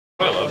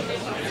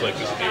It's like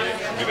this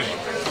community.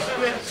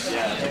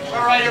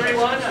 All right,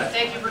 everyone.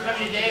 Thank you for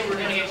coming today. We're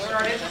going to get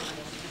started.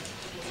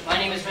 My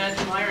name is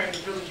Matthew Meyer. I have the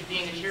privilege of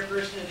being the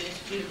chairperson of the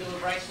Institute of Bill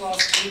of Rights Law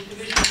Youth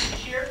Division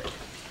this year.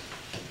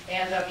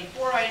 And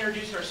before I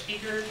introduce our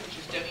speaker, which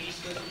is Deputy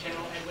Solicitor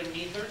General Edwin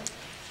Kneedler,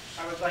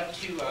 I would like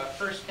to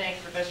first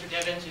thank Professor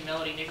Devins and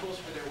Melody Nichols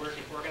for their work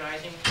in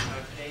organizing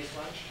today's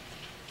lunch.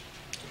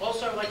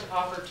 Also, I'd like to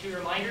offer two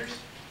reminders.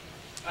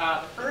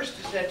 The first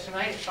is that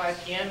tonight at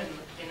 5 p.m.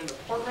 in the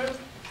courtroom,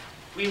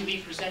 we will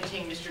be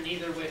presenting Mr.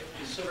 Kneedler with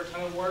the Silver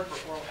Tongue Award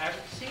for Oral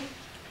Advocacy.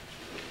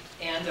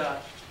 And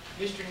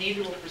Mr.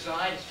 Kneedler will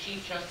preside as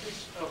Chief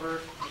Justice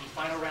over the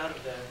final round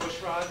of the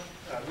Bushrod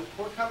moot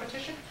court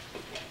competition,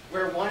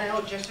 where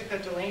 1L Jessica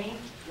Delaney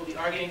will be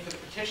arguing for the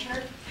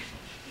petitioner,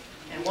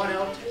 and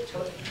 1L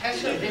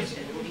Tessa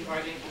Vincent will be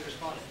arguing for the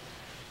respondent.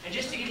 And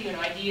just to give you an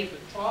idea of the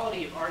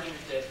quality of argument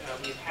that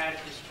we've had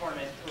at this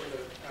tournament over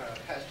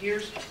the past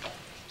years,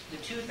 the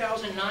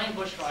 2009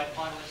 Bushrod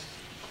finalists,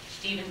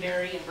 Stephen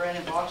Berry and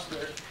Brandon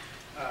Boxler,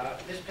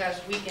 this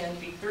past weekend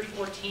beat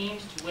 34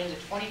 teams to win the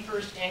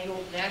 21st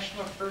Annual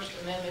National First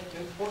Amendment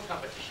Moot Court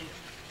Competition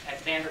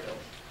at Vanderbilt.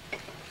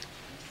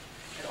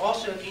 And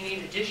also, if you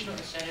need additional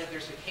incentive,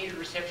 there's a catered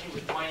reception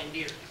with wine and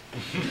beer.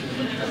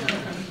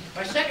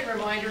 My second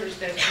reminder is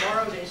that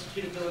tomorrow the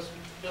Institute of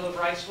Bill of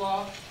Rights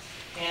Law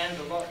and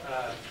the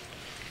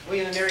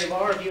William and Mary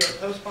Law Review are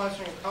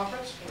co-sponsoring a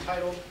conference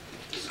entitled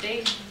The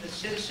State, the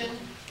Citizen,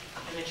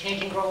 and the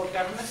Changing Role of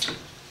Government.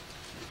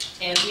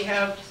 And we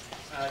have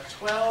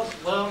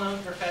 12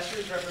 well-known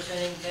professors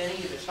representing many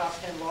of the top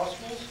 10 law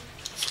schools.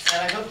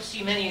 And I hope to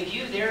see many of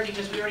you there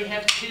because we already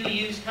have 2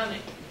 U's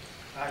coming.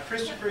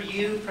 Christopher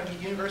Yu from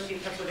the University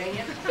of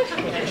Pennsylvania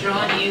and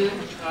John Yu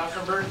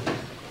from Berkeley.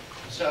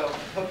 So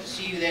hope to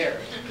see you there,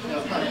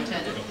 no pun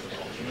intended.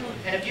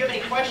 And if you have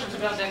any questions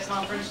about that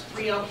conference,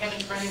 3L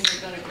Kevin Crennings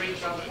has done a great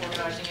job of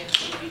organizing it.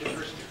 He will be the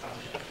first to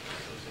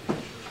come.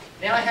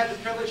 Now I have the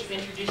privilege of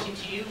introducing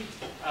to you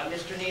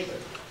Mr. Kneedler.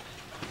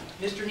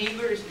 Mr.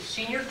 Kneedler is the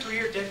Senior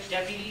Career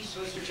Deputy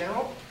Solicitor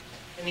General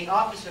in the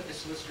Office of the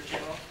Solicitor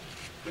General,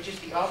 which is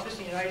the office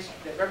in the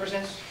that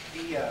represents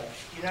the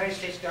United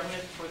States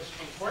government before the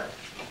Supreme Court.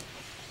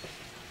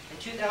 In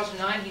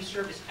 2009, he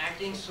served as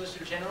Acting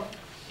Solicitor General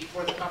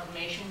before the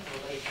confirmation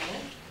of Lay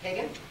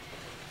Hagan.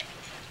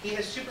 He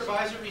has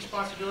supervisory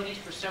responsibilities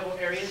for several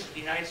areas of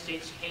the United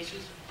States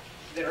cases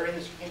that are in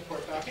the Supreme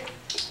Court docket,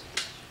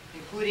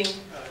 including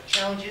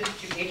challenges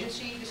to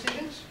agency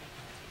decisions,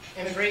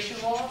 immigration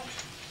law,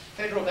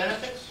 federal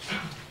benefits,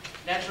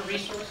 natural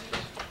resources,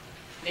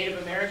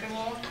 Native American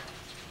law,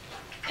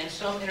 and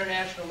some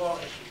international law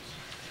issues.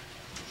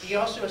 He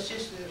also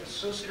assists the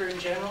Solicitor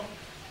General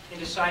in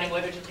deciding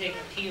whether to take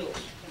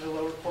appeals in the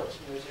lower courts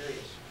in those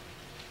areas.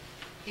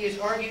 He has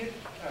argued,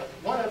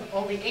 one of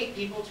only 8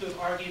 people to have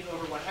argued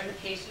over 100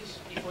 cases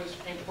before the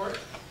Supreme Court.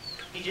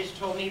 He just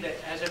told me that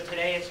as of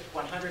today it's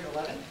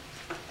 111.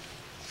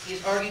 He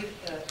has argued,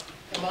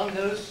 among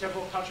those,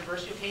 several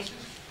controversial cases,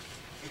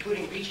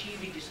 including Ricci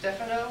v.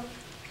 DiStefano,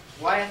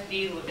 Wyeth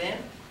v.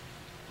 Levin,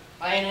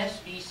 INS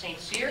v. St.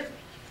 Cyr,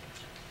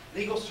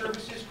 Legal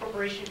Services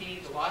Corporation v.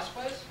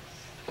 Velazquez,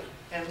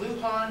 and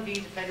Lujan v.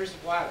 Defenders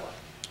of Wildlife.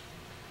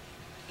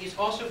 He's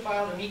also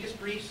filed amicus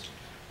briefs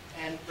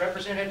and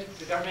represented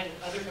the government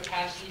in other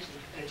capacities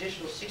in an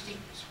additional 60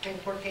 Supreme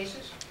Court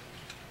cases,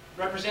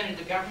 represented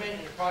the government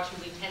in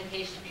approximately 10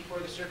 cases before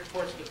the Circuit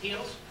Courts of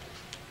Appeals,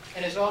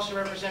 and has also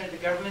represented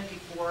the government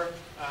before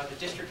the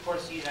District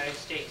Courts of the United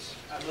States,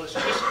 most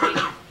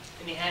recently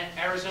in the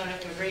Arizona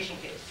immigration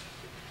case.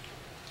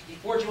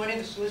 Before joining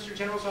the Solicitor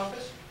General's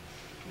office,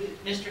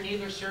 Mr.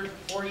 Kneedler served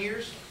for 4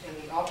 years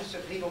in the Office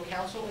of Legal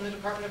Counsel in the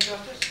Department of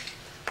Justice,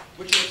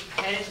 which was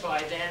headed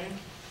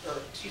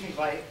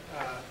by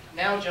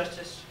now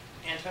Justice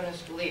Antonin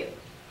Scalia.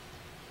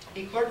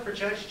 He clerked for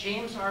Judge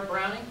James R.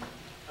 Browning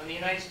on the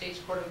United States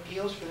Court of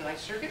Appeals for the Ninth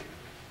Circuit,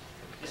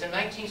 is a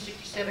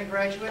 1967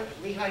 graduate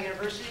of Lehigh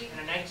University and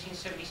a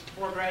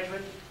 1974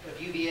 graduate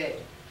of UVA.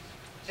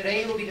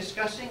 Today we'll be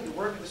discussing the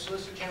work of the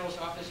Solicitor General's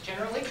office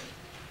generally,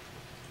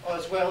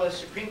 as well as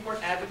Supreme Court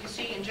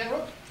advocacy in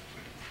general,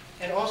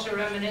 and also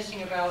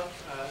reminiscing about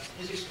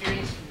his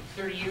experience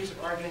in 30 years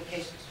of argument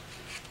cases.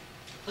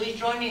 Please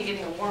join me in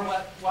giving a warm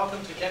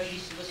welcome to Deputy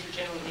Solicitor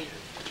General Kneedler.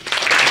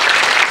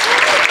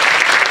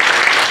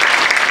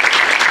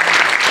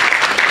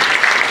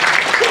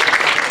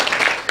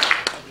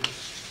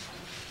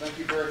 Thank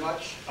you very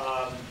much.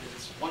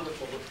 It's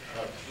wonderful to be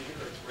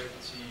here. It's great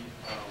to see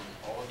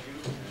all of you,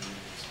 and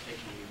it's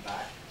taking me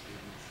back to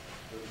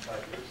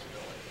 35 years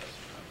ago, I guess,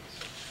 when I was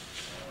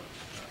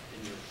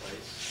in your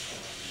place.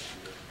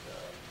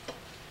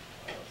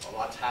 A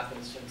lot's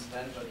happened since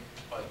then, but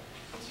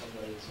in some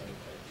ways, I think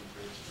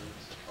your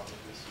experience is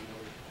probably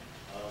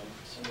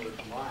similar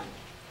to mine.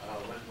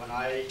 When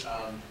I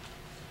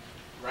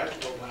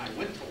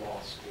went to law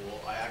school,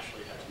 I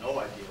actually had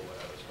no idea what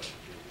I was going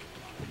to do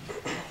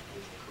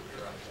with the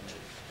career. I was going to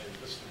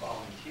just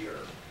volunteer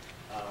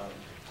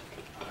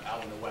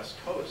out on the West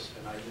Coast,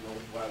 and I didn't know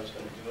what I was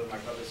going to do. And my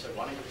brother said,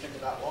 "Why don't you think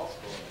about law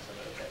school?" And I said,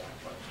 "Okay,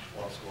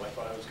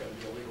 going to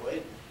be a legal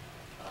aid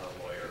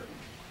lawyer,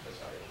 because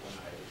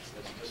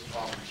as just a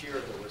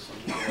volunteer, there was some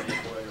legal aid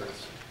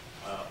lawyers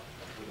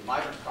with the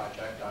Migrant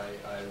Project.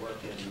 I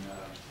worked out in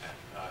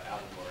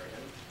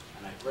Oregon,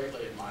 and I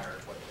greatly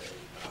admired what they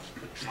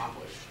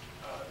accomplished.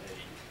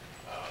 They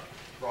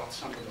brought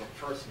some of the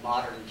first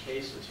modern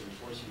cases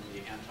enforcing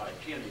the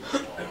anti-peonage laws,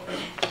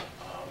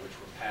 which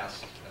were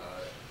passed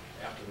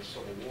after the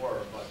Civil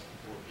War, but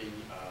were being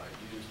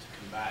used to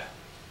combat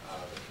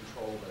the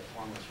control that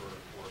farmers were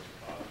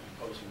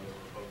imposing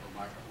over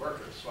migrant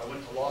workers. So I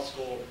went to law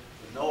school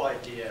with no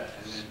idea,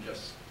 and then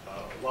just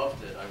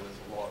loved it. I was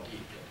a law geek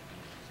in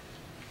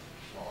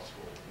law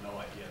school with no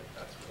idea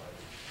that's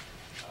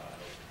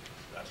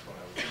what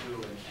I would do,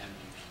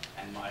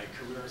 and my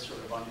career sort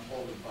of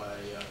unfolded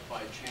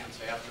by chance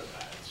after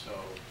that. So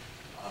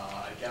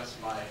I guess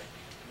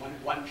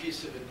one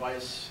piece of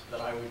advice that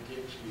I would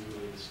give to you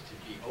is to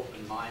be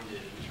open-minded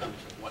in terms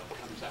of what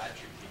comes at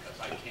you, because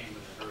I came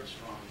with a very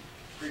strong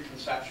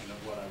preconception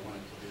of what I wanted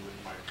to do with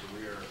my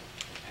career,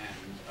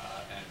 and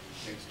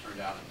things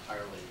turned out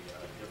entirely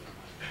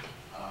differently.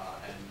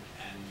 I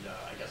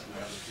guess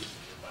my other piece of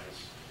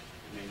advice,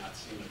 it may not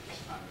seem at this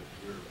time of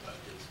year, but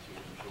is to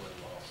enjoy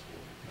law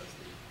school, because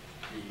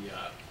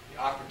the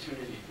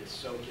opportunity to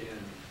soak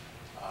in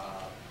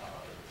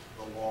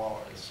the law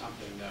is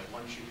something that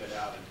once you get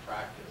out and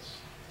practice,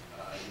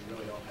 you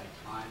really don't have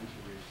time to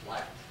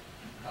reflect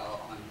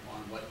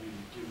on what you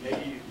do.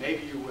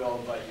 Maybe you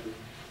will, but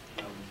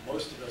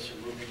most of us are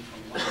moving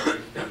from one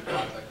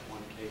project,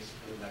 one case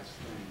to the next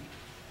thing,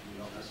 and you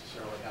don't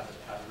necessarily have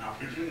an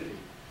opportunity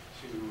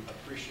to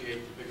appreciate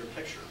the bigger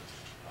picture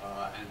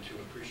and to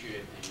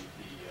appreciate the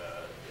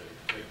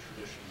great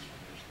traditions from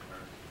which the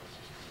American legal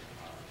system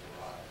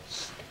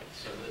derives.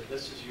 So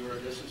this is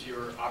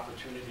your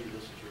opportunity.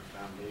 This is your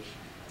foundation.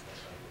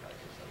 I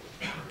guess I would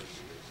encourage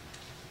you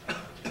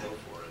to go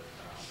for it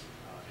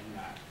in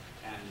that.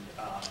 And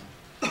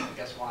I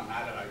guess while I'm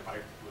at it, I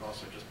would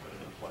also just put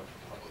in a plug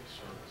for public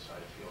service. I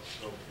feel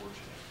so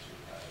fortunate to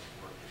have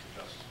worked with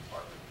the Justice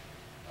Department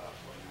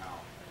for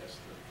now, I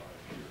guess,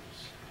 35 years.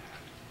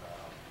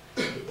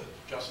 And the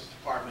Justice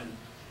Department,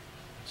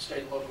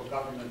 state and local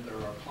government, there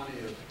are plenty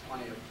of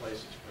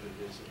places, but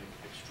it's been an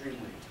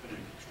extremely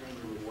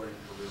rewarding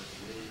career for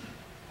me,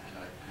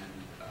 and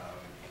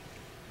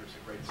there's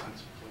a great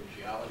sense of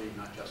collegiality,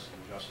 not just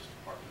in the Justice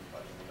Department,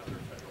 but in the other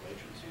federal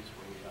agencies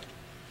where we have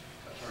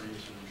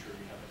attorneys, and I'm sure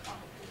you have a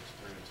comparable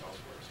experience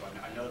elsewhere. So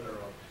I know there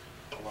are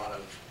a lot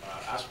of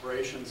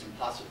aspirations and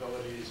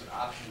possibilities and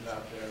options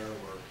out there,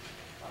 or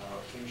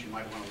things you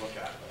might want to look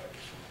at, but I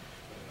just want to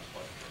put in a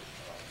plug for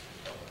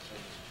public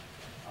service.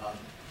 I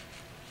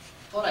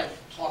thought I'd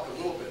talk a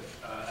little bit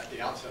at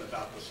the outset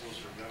about the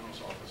Solicitor General's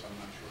office. I'm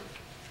not sure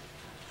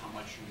how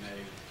much you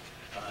may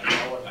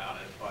know about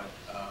it, but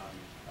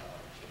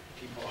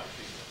people, I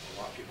think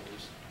a lot of people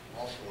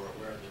also are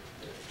aware that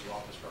the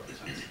office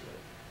represents the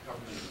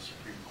government and the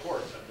Supreme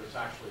Court, but there's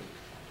actually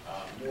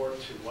more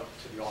to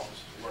the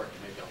office's work, and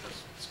maybe I'll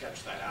just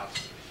sketch that out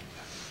so that you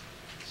can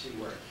see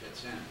where it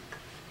fits in.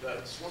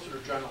 The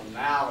Solicitor General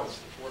now is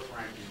the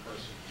fourth-ranking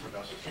person in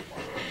the Justice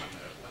Department.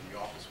 When the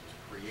office was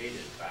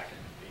created back in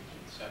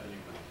 1870,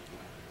 when the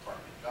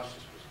Department of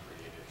Justice was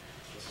created,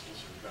 the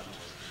Solicitor General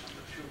was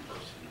the #2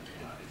 person in the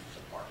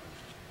department.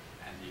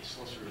 And the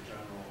Solicitor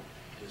General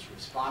is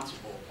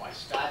responsible by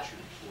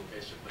statute for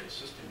basically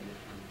assisting the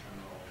Attorney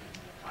General in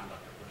the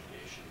conduct of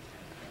litigation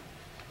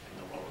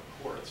in the lower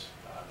courts.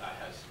 That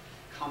has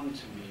come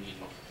to mean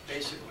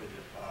basically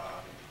the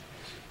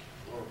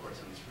lower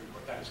courts and the Supreme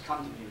Court. That has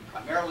come to mean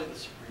primarily the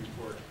Supreme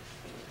Court,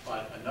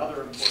 but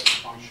another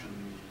important function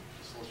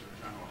the Solicitor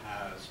General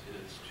has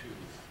is to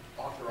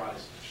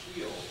authorize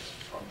appeals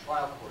from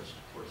trial courts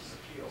to courts of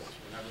appeals.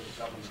 Whenever the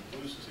government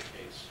loses a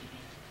case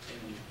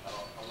in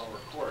a lower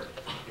court,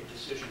 a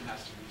decision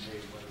has to be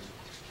made whether to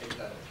take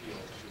that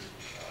appeal to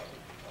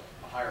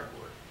a higher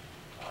court.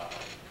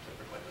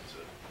 Typically, that's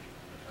in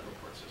the federal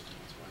court system,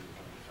 it's going to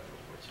the federal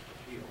courts of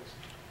appeals.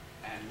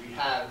 And we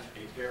have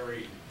a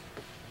very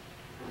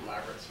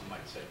elaborate, some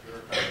might say,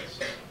 bureaucratic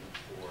system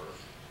for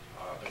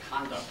the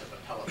conduct of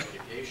appellate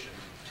litigation.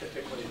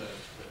 Typically, the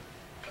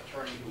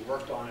attorney who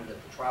worked on it at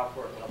the trial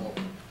court level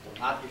will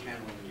not be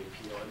handling the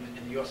appeal. In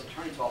the U.S.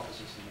 Attorney's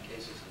offices, in the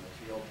cases in the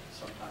field,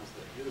 sometimes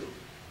they do.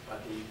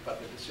 But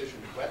the decision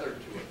whether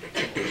to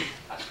appeal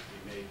has to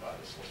be made by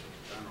the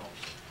Solicitor General.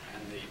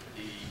 And the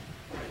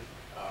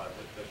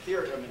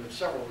theory, I mean, there's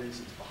several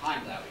reasons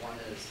behind that. One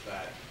is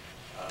that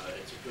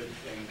it's a good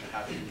thing to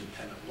have an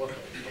independent look at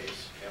a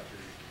case after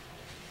you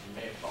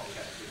may have probably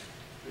had a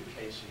good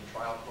case in the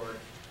trial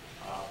court,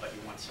 but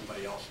you want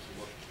somebody else to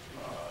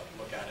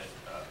look at it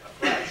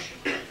afresh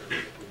after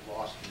if we've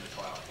lost in the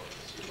trial court to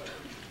see whether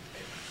we should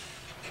be taken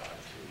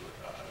to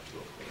a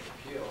court of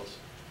appeals.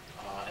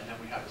 And then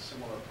we have a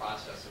similar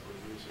process if we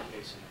lose a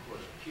case in the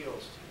Court of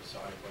Appeals to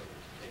decide whether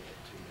to take it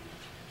to the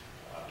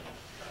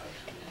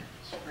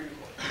Supreme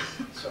Court.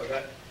 So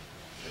that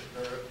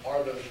there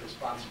are those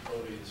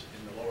responsibilities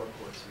in the lower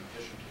courts in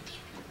addition to the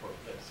Supreme Court.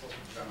 The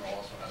Solicitor General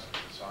also has to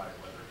decide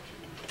whether to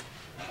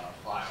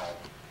file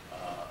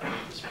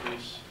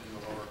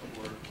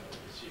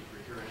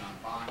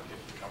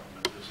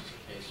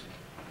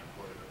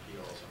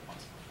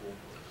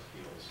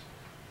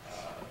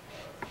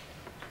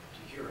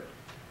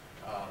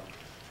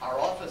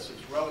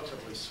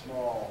relatively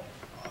small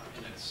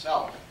in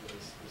itself.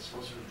 The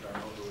Solicitor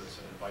General, who is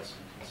an advice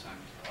and consent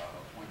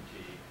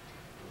appointee,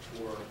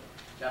 the 4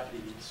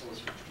 Deputy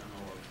Solicitor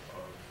General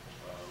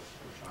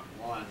which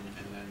I'm one,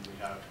 and then we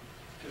have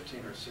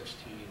 15 or 16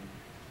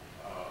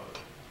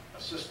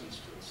 assistants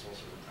to the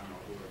Solicitor General,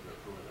 who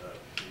are the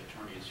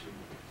attorneys who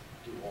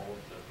do all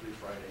of the brief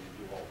writing and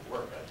do all the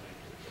work. I think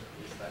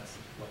at least that's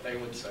what they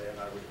would say, and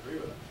I would agree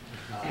with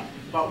them.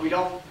 But we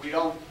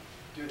don't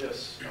do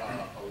this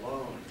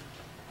alone.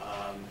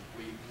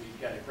 We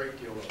get a great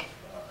deal of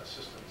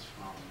assistance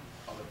from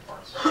other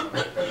parts of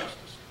the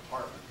Justice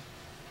Department.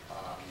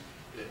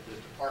 The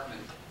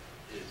department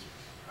is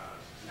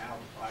now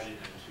divided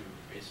into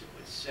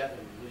basically 7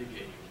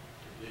 litigating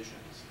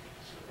divisions.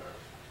 So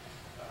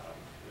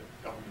the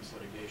government's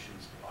litigation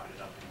is divided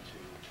up into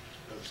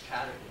those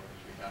categories.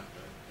 We have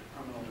the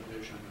criminal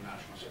division, the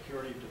national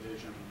security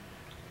division,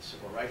 the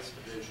civil rights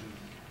division,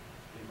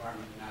 the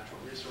environment and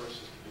natural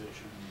resources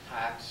division,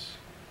 tax,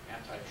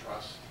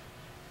 antitrust,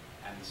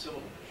 and the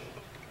civil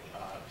division.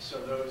 So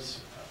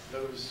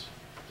those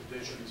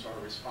divisions are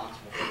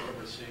responsible for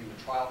overseeing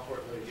the trial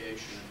court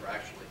litigation and for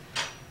actually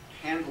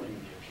handling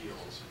the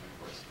appeals in the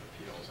courts of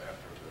appeals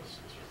after the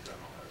Solicitor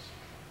General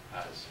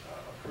has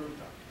approved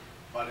them.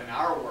 But in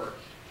our work,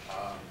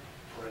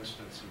 for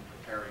instance, in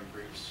preparing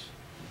briefs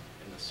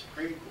in the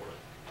Supreme Court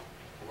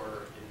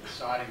or in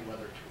deciding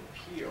whether to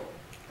appeal,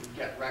 we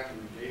get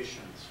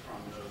recommendations from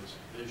those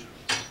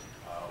divisions,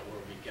 or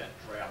we get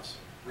drafts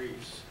of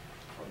briefs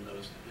from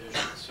those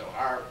divisions. So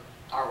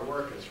our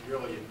work is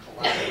really in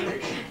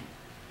collaboration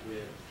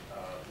with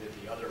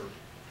the other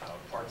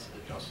parts of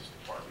the Justice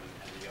Department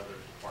and the other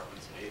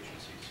departments and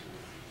agencies who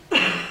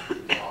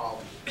are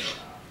involved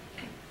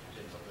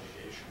in the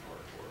litigation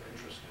or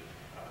interested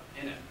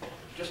in it.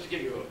 Just to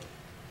give you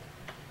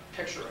a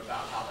picture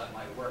about how that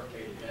might work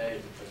day to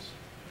day, because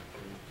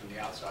from the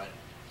outside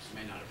you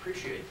may not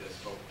appreciate this,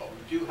 but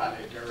we do have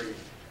a very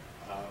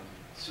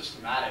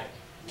systematic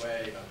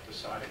way of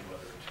deciding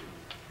whether to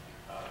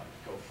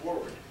go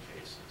forward in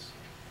cases.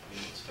 I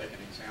mean, let's take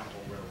an example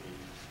where we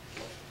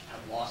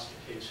have lost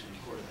a case in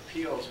the Court of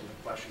Appeals, and the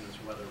question is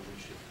whether we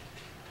should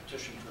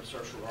petition for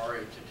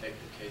certiorari to take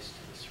the case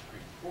to the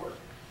Supreme Court.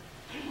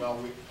 Well,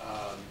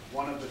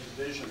 one of the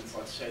divisions,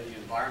 let's say the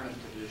Environment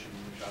Division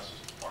in the Justice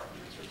Department,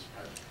 is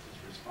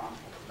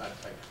responsible for that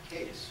type of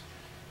case.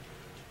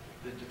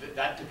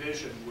 That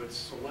division would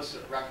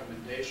solicit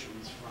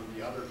recommendations from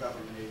the other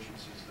government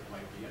agencies that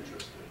might be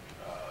interested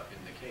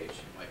in the case.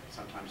 You might,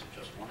 sometimes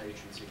it's just one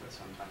agency, but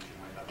sometimes you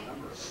might have a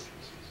number of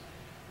agencies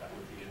that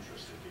would be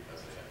interested because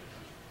they have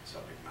different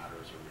subject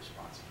matters or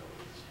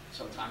responsibilities,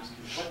 sometimes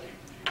conflicting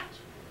views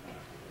within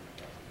the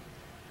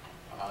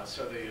government.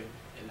 So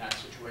in that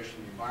situation,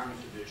 the Environment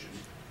Division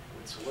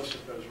would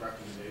solicit those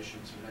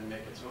recommendations and then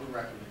make its own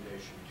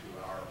recommendation to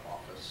our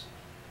office.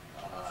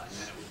 And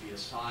then it would be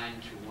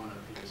assigned to one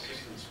of the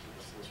assistants to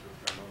the Solicitor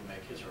General to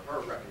make his or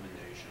her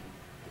recommendation.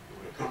 It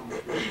would come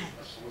with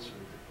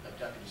a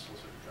Deputy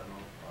Solicitor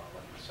General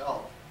like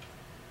myself.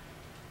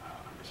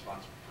 I'm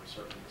responsible for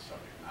certain of the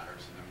subject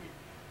matters, and then we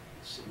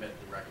submit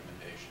the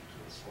recommendation to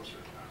the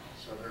Solicitor General.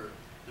 So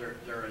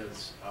there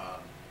is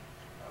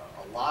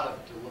a lot of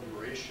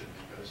deliberation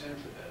that goes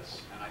into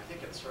this, and I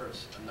think it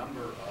serves a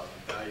number of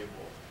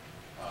valuable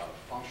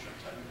functions.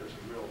 I think there's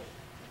a real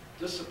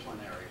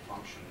disciplinary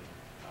function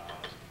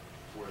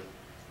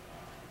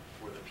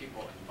for the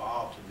people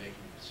involved in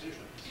making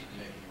decisions and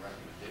making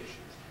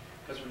recommendations.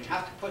 Because when you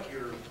have to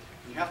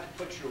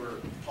put your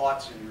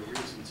thoughts and your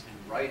reasons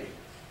in writing,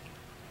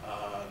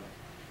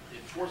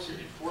 it forces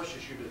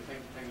you to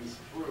think things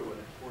through, and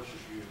it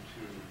forces you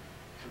to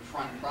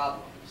confront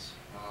problems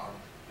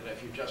that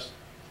if you just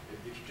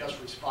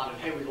responded,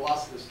 hey, we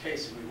lost this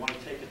case and we want to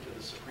take it to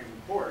the Supreme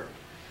Court,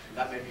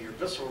 that may be your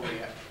visceral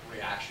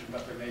reaction,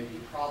 but there may be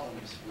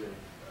problems with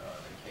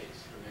the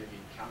case. There may be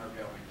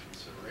countervailing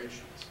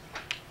considerations.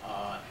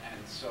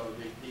 And so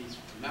these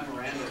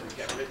memoranda that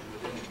get written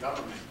within the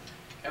government,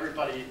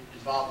 everybody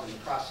involved in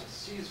the process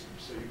sees them,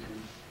 so you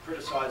can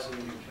criticize them,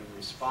 you can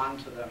respond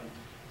to them,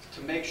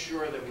 to make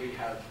sure that we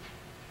have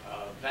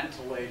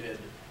ventilated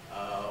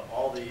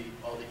all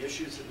the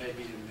issues that may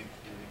be in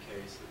the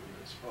case, that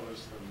we've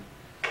exposed them.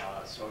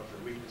 So if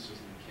there are weaknesses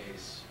in the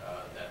case,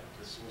 that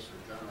the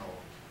Solicitor General,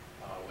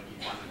 when he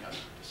finally has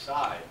to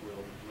decide,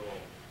 will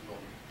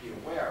be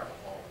aware of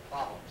all the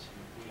problems.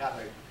 And we have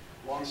a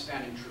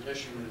long-standing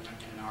tradition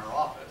in our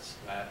office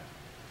that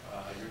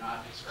you're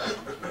not expected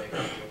to make a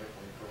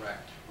politically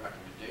correct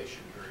recommendation.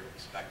 You're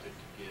expected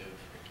to give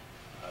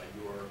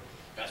your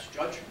best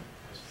judgment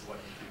as to what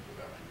you think the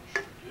government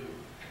should do.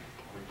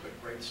 We put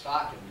great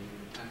stock in the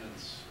independent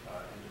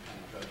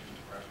judgment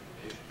and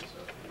recommendations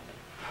of the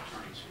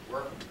attorneys who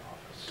work in the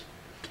office,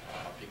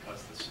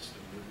 because the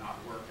system would not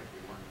work if we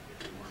weren't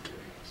giving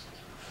the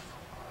Solicitor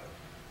General our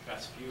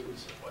best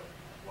views of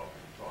what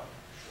we thought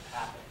should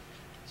happen.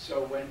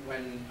 So when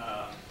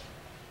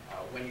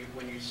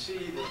you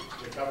see that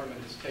the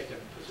government has taken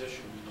a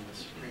position in the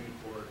Supreme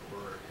Court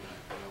or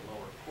in a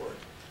lower court,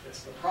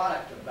 it's the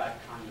product of that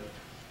kind of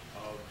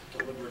of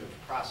deliberative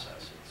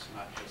process. It's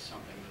not just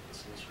something that the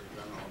Solicitor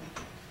General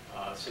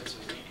sits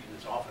in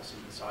his office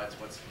and decides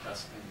what's the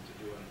best thing to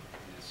do in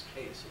this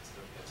case. It's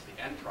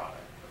the end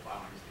product. The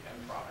filing is the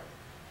end product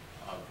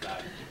of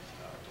that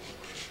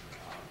deliberative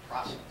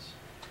process.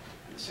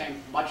 And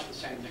much the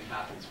same thing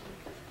happens with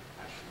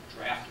actually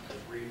draftable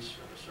briefs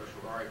or the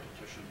certiorari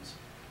petitions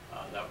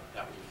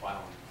that we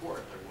file in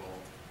court.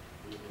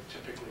 We will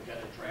typically get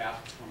a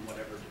draft from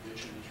whatever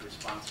division is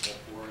responsible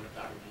for it.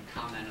 That would be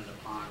commented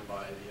upon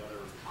by the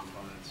other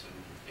components and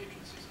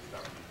agencies of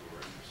government who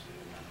are interested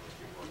in that, or if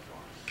you worked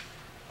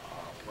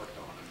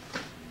on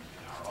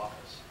in our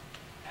office.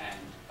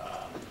 And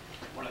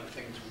one of the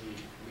things we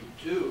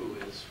do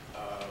is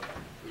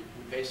we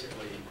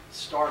basically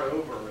start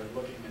over and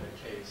looking at a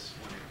case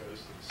when it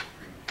goes to the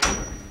Supreme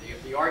Court.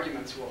 The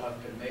arguments will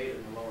have been made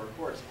in the lower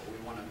courts, but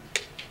we want to.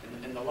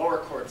 In the lower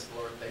courts,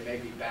 they may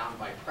be bound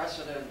by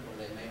precedent, or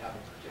they may have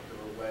a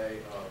particular way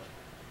of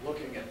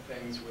looking at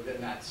things within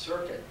that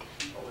circuit.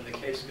 But when the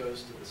case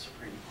goes to the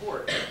Supreme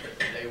Court,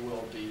 they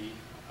will be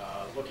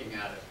looking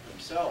at it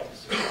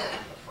themselves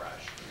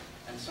afresh,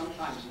 and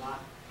sometimes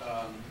not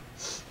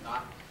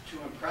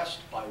too impressed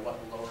by what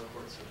the lower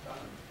courts have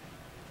done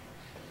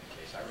in the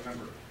case. I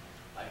remember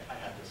I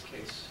had this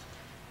case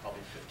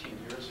probably 15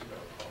 years ago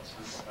called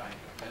Central Bank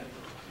of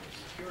Denver under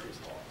securities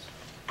laws.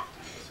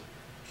 And it was a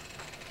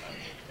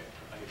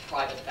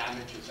private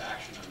damages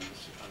action under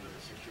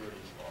the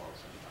securities laws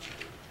and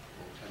under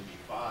Rule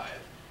 10b-5.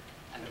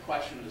 And the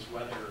question was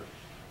whether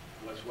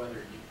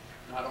you,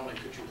 not only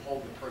could you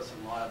hold the person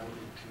liable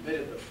who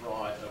committed the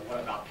fraud, but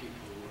what about people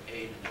who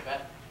aid and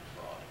abet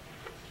the fraud?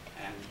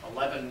 And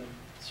 11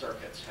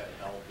 circuits had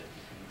held that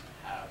you can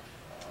have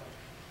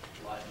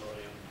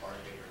liability on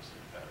bargators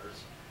and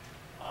abettors.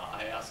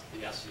 I asked the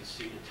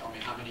SEC to tell me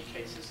how many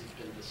cases have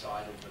been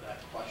decided for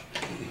that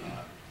question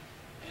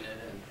in it,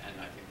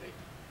 and I think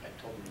I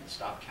told them to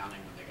stop counting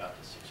when they got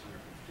to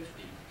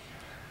 650.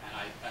 And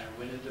I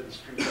went into the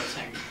Supreme Court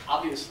saying,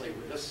 obviously,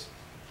 with this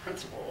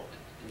principle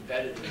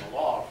embedded in the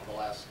law for the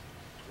last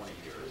 20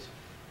 years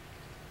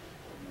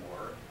or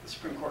more, the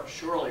Supreme Court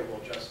surely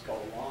will just go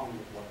along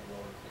with what the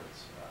lower courts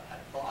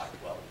had thought.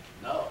 Well,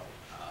 no.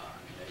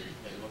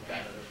 They looked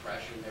at it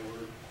afresh, and they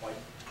were quite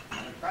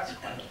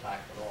unimpressed by the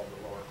fact that all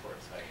the lower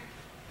courts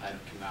had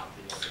come out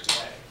the other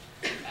way.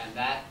 And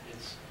that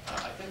is,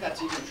 I think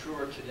that's even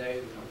truer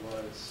today than it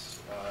was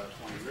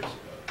 20 years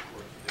ago. The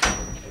court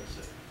takes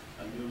a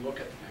new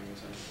look at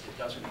things, and it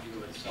doesn't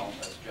view itself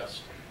as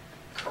just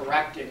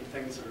correcting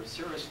things that are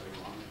seriously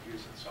wrong. It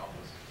views itself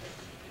as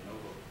taking a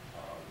novo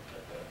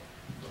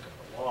look at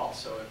the law.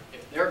 So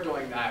if they're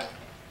doing that,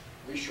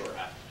 we sure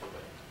have to do it.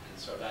 And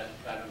so that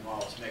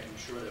involves making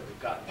sure that we've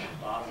gotten to the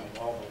bottom of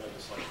all the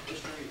legislative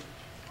history,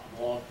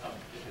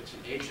 if it's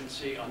an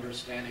agency,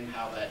 understanding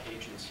how that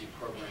agency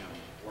program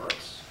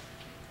works.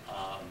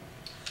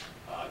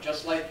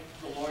 Just like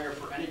the lawyer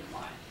for any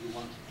client, you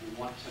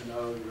want to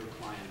know your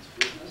client's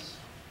business.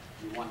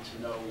 You want to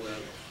know where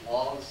the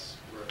flaws,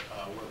 where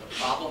the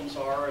problems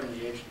are in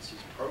the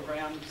agency's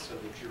program, so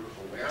that you're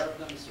aware of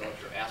them. So if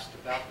you're asked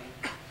about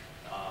them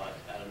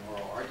at an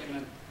oral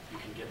argument, you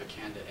can give a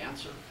candid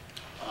answer.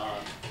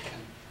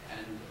 And I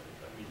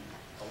mean,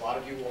 a lot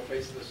of you will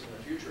face this in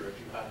the future. If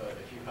you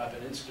have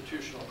an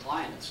institutional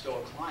client, it's still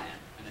a client,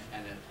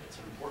 and it's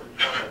an important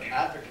part of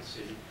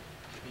advocacy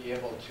to be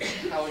able to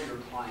tell your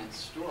client's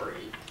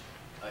story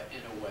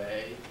in a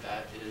way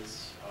that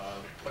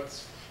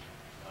puts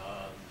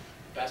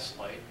best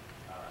light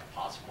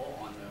possible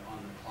on the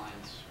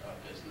client's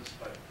business,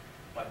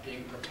 but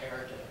being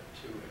prepared to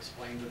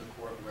explain to the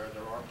court where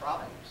there are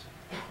problems,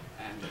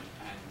 and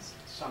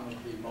some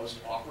of the most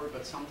awkward,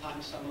 but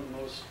sometimes some of the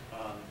most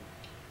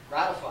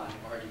gratifying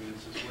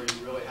arguments is where you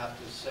really have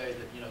to say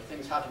that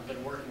things haven't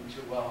been working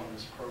too well in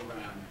this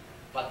program,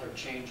 but they're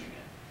changing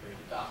it. They've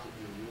adopted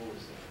new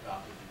rules, they've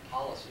adopted new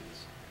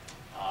policies,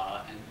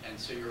 and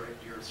so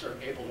you're sort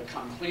of able to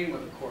come clean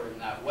with the court in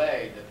that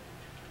way that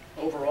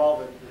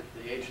overall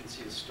the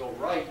agency is still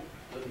right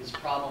with these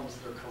problems.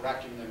 They're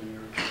correcting them, and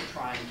you're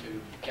trying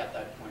to get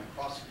that point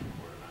across to the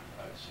court.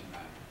 And I've seen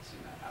that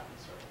happen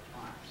several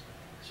times.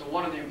 So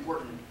one of the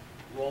important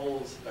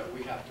roles that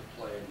we have to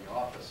play in the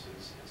office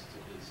is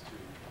to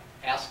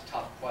ask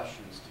tough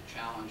questions, to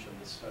challenge and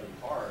to study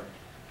hard,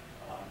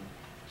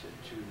 to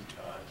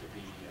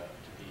be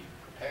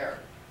prepared,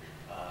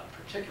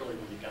 particularly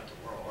when you get to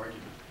oral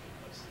argument,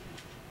 because the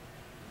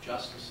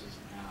justices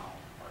now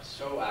are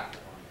so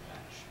active on the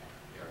bench,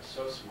 they are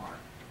so smart,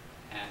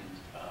 and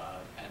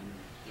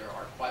there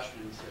are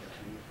questions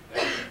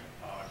that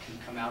can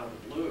come out of the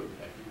blue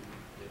that you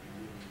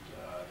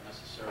wouldn't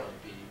necessarily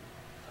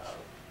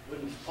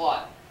wouldn't have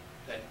thought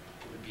that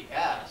would be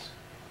asked,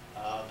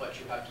 but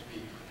you have to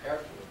be prepared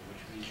for them,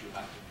 which means you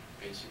have to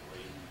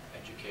basically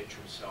educate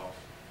yourself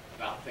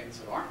about things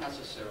that aren't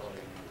necessarily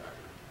in the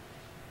record.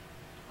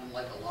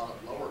 Unlike a lot of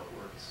lower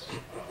courts,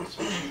 the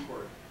Supreme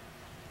Court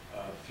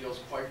feels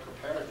quite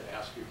prepared to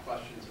ask you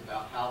questions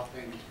about how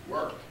things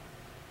work,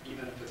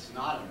 even if it's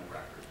not in the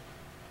record.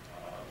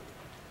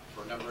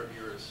 For a number of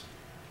years,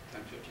 10,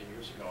 15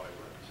 years ago, I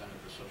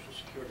represented the Social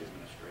Security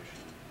Administration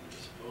in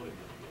disability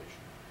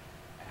litigation.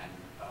 And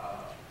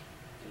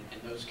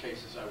in those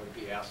cases, I would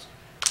be asked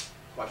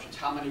questions: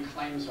 how many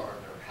claims are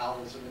there? How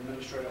does an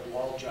administrative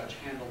law judge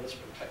handle this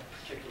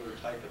particular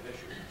type of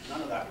issue?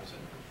 None of that was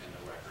in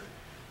the record.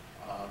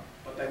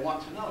 But they want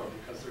to know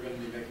because they're going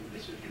to be making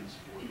decisions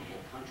for the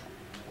whole country.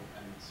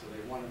 And so they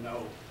want to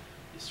know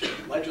these sort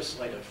of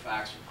legislative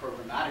facts or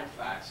programmatic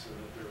facts so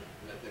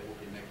that they will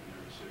be making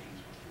their decisions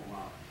with full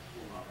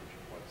knowledge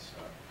of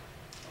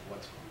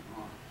what's going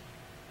on.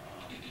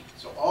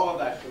 So all of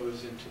that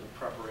goes into the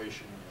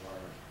preparation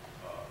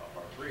of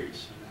our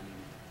briefs, and then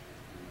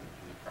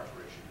in the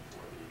preparation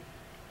for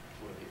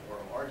the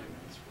oral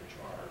arguments, which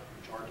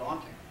are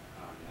daunting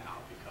now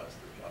because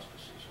the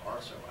justices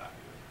are so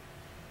active,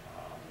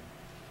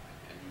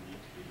 and you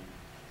need to be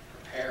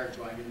prepared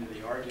going into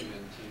the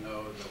argument to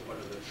know that what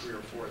are the 3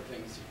 or 4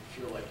 things that you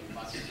feel like you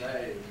must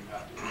say, and you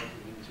have to make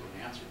them into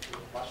an answer to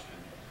a question,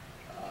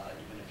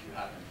 even if you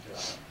haven't,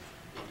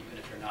 even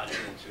if you're not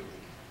able to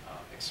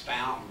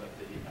expound at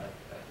the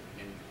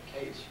beginning of the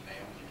case. You may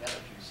only get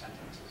a few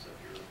sentences of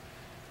your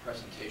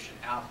presentation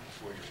out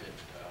before you're hit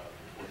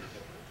with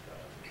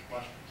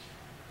questions.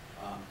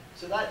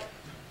 So that's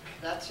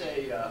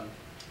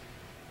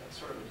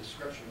sort of a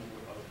description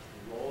of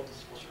the role of the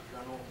Solicitor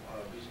General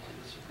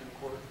vis-a-vis the Supreme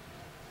Court.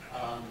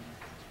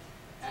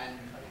 And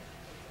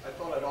I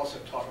thought I'd also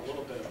talk a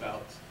little bit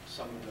about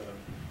some of the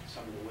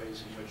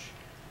ways in which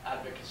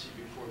advocacy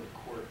before the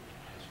court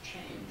has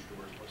changed,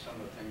 or some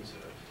of the things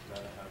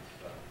that have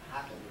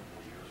happened over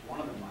the years. One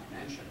of them I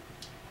mentioned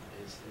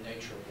is the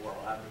nature of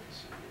oral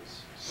advocacy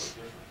is so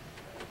different.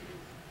 You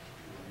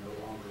are no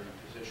longer in a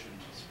position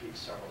to speak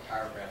several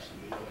paragraphs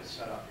and really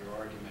set up your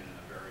argument in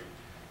a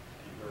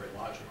very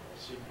logical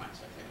sequence.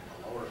 I think in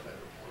the lower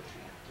federal courts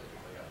you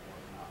typically have more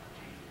of an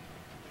opportunity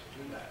to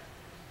do that,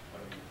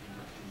 but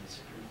in the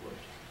Supreme Court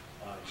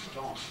you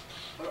don't.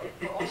 But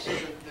also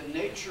the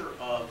nature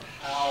of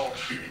how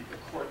the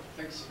court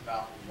thinks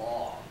about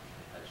law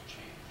has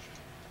changed.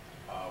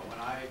 When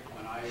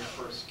I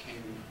first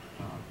came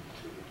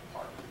to the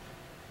department,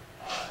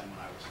 and when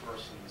I was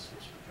first in the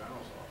Solicitor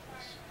General's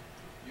office,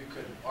 you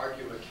could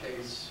argue a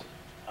case.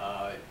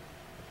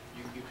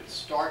 You could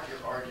start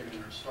your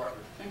argument or start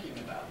with thinking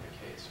about the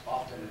case,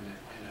 often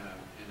in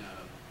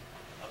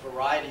a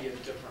variety of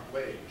different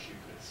ways. You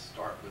could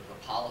start with the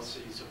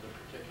policies of the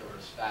particular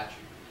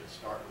statute. You could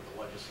start with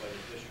the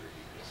legislative history.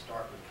 You could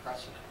start with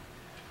precedent.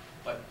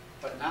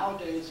 But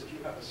nowadays, if you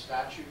have a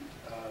statute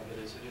that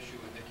is at issue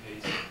in the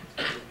case,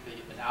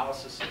 the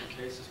analysis of the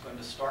case is going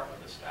to start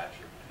with the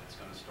statute, and it's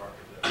going to start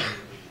with the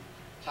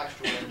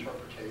textual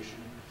interpretation,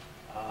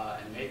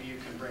 and maybe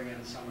you can bring in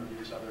some of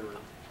these other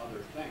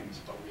things.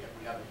 But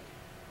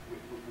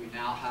we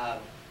now have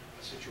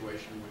a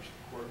situation in which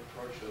the court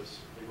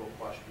approaches legal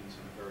questions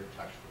in a very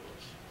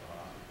textualist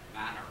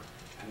manner,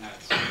 and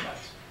that's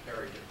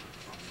very different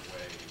from the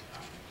way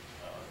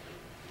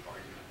the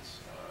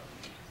arguments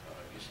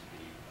used to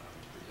be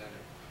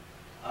presented.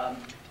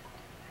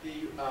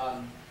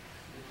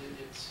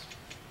 It's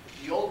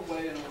the old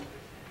way, in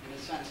a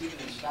sense, even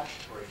in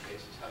statutory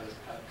cases, had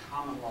a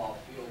common law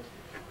feel to it.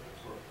 The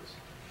court was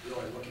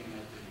really looking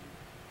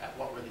at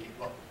what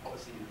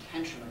was the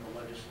intention of the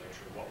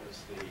legislature, what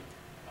was the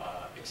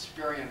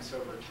experience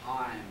over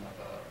time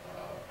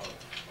of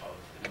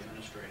an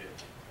administrative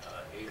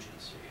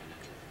agency, and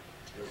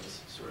there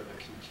was sort of a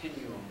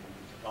continuum in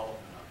the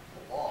development of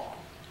the law.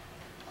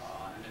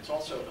 And it's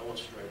also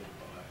illustrated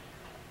by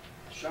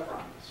the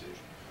Chevron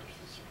decision, in which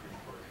the Supreme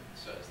Court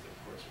says that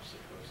courts are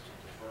supposed to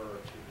defer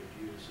to the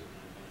views of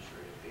an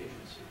administrative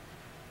agency.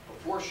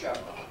 Before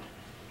Chevron,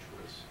 which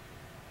was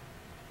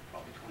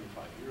probably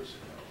 25 years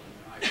ago,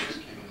 when I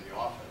first came into the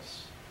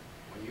office,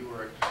 when you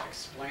were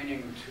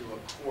explaining to a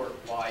court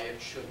why it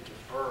should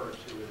defer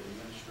to an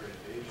administrative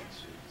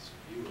agency's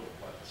view of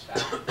what the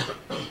statute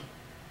is,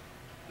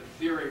 the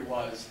theory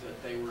was that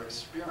they were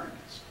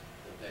experienced,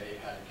 that they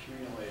had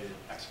accumulated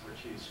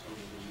expertise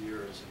over the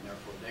years, and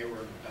therefore they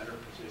were in a better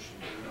position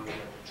to know what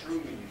the true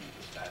meaning of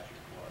the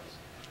statute was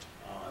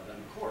than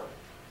the court.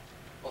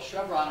 Well,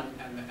 Chevron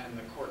and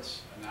the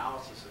court's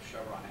analysis of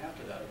Chevron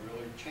after that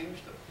really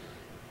changed the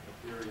theory. The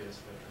theory is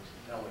that there's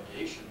a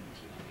delegation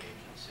to the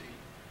agency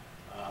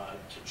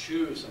to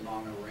choose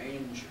among a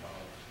range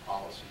of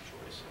policy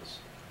choices,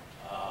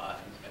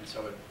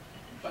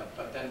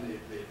 but then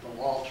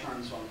the law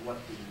turns on what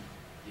the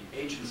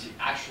agency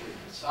actually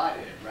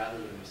decided, rather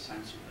than the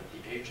sense that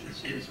the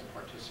agency is a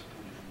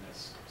participant in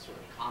this sort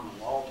of common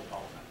law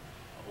development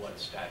of what a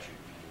statute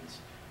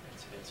means.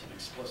 It's an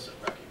explicit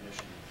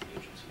recognition that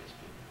the agency has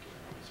been given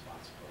a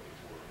responsibility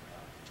for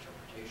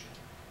interpretation.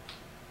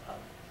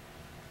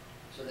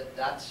 So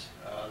that's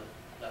I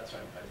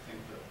think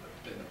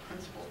been the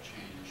principal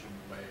change in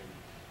the way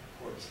the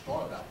court has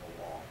thought about the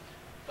law.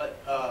 But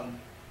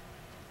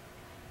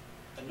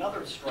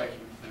another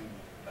striking thing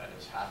that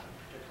has happened,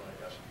 particularly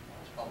I guess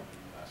probably in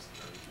the last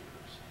 30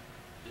 years,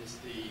 is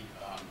the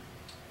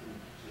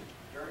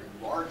very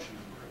large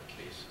number of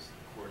cases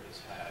the court has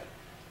had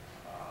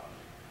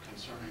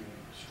concerning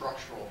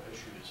structural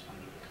issues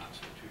under the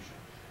Constitution.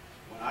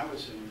 When I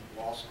was in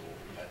law school,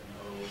 we had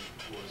no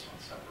course on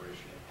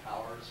separation of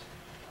powers.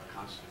 Our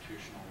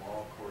constitutional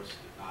law course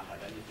did not have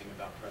anything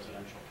about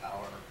presidential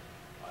power.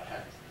 It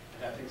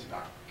had things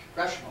about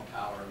congressional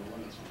power and the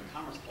limits on the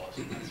Commerce Clause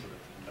and that sort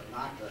of thing, but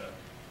not the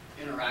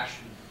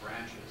interaction of the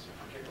branches, and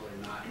particularly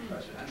not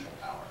presidential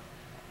power.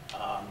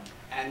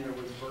 And there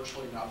was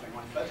virtually nothing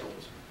on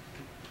federalism.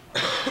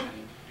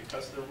 And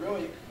because there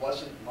really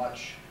wasn't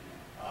much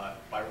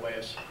by way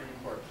of Supreme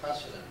Court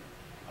precedent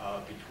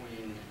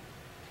between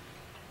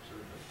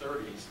sort of the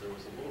 30s, there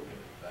was a little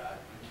bit of that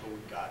until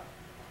we got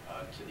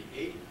to the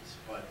 80s.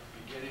 But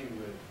beginning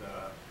with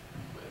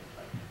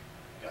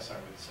I guess I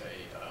would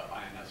say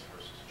INS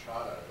versus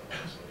Chadha, the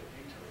legislative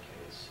veto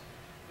case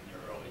in the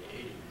early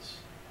 80s,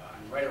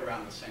 and right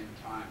around the same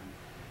time,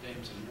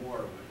 James and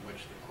Moore, in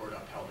which the court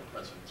upheld the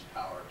president's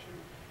power to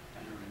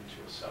enter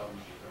into a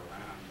settlement with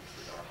Iran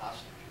with our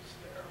hostages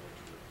there,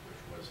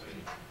 which was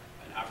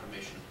an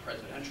affirmation of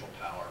presidential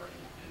power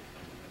in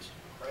the midst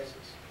of a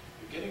crisis.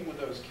 Beginning with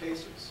those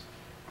cases,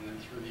 and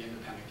then through the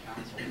independent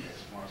counsel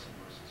case, Morrison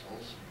versus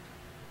Olson,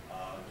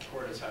 the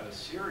court has had a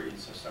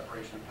series of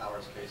separation of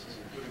powers cases,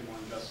 including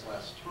one just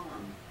last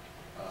term,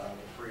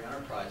 the free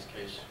enterprise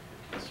case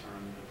that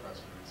concerned the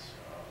president's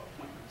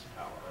appointments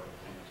power, or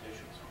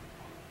limitations on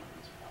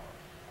appointments power.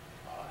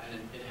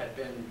 And it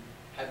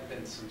hadn't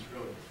been since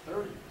really the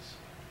 30s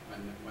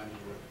when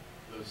there were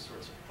those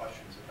sorts of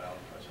questions about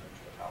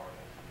presidential power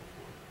that come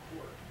before the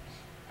court.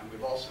 And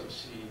we've also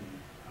seen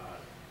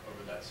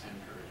over that same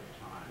period of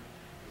time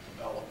the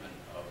development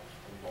of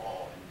the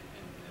law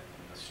in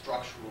the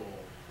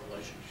structural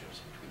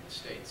relationships between the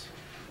states and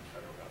the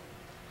federal government.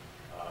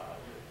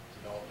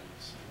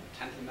 Developments in the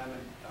 10th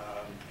Amendment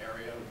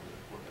area, where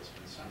the court has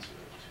been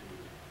sensitive to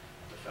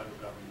the federal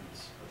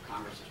government's, or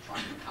Congress is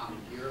trying to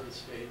commandeer the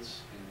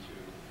states into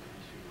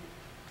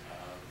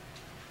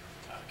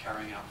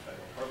carrying out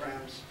federal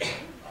programs.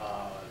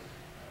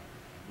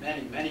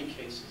 Many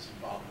cases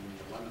involving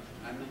the 11th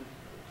Amendment,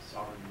 the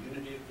sovereign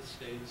immunity of the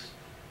states,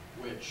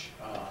 which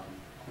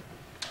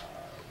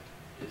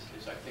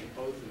is I think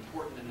both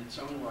important in its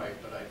own right,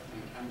 but I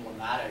think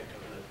emblematic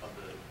of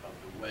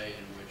the way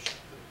in which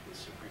the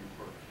Supreme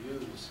Court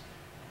views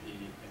the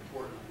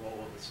important role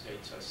of the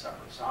states as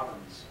separate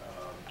sovereigns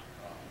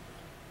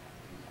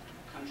in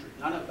the country.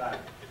 None of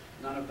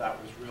that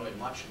was really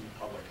much in the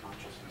public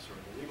consciousness or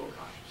the legal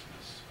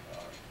consciousness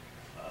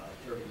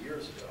 30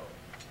 years ago.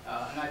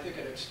 And I think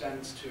it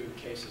extends to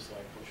cases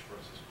like Bush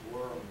versus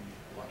Gore on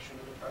the election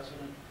of the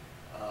president.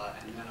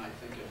 And then I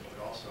think it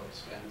also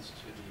extends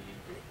to the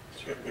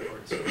Supreme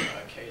Court's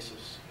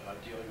cases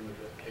dealing with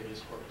the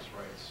habeas corpus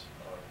rights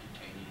of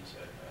detainees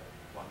at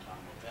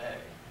Guantanamo Bay,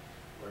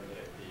 where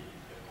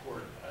the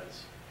court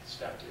has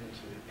stepped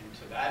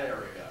into that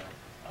area,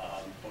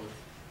 both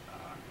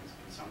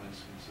in some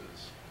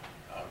instances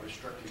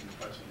restricting the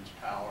president's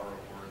power,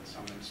 or in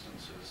some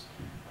instances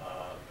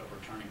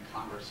overturning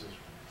Congress's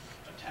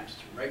attempts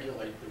to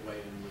regulate the way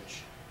in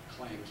which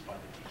claims by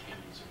the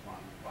detainees of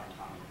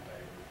Guantanamo Bay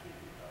would be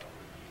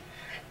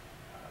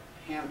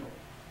handled.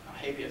 Now,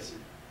 habeas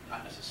is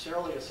not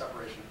necessarily a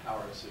separation of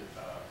powers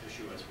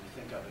issue as we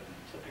think of it in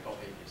typical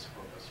habeas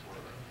corpus,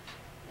 where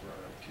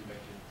a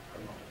convicted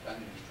criminal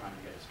defendant is trying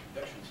to get his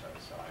conviction set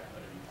aside,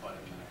 but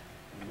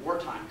in the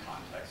wartime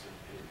context,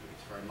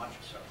 it's very much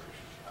a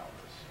separation of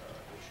powers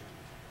issue.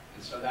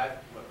 And so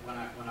that, when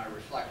I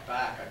reflect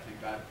back, I think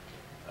that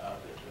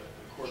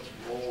the court's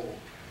role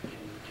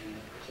in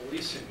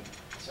policing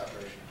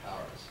separation of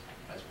powers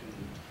has been,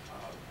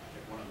 I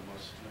think, one of the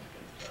most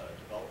significant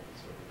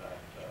developments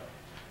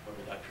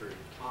over that period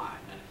of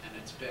time. And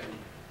it's been,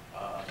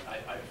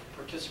 I've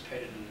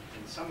participated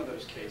in some of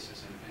those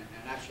cases,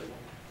 and actually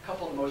a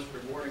couple of the most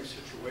rewarding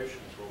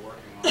situations we're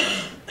working on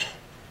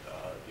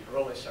the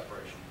early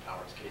separation of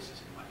powers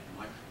cases in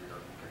my career,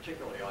 and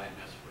particularly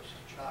INS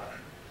versus Chadha,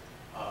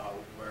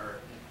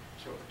 where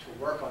to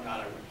work on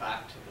that, I went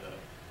back to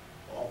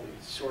all the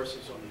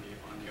sources on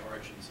the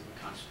origins of the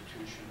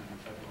Constitution and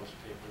the Federalist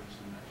Papers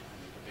and the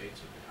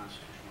debates of the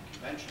Constitutional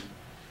Convention,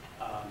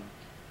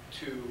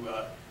 to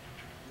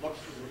look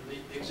for the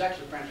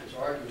executive branch was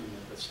arguing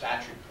that the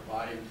statute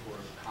providing for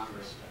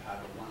Congress to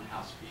have a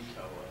one-house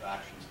veto of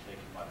actions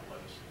taken by the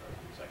legislature or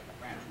the executive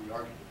branch. We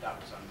argued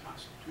that was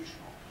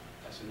unconstitutional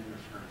as an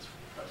interference with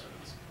the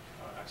president's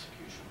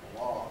execution of the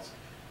laws,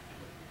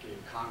 and it gave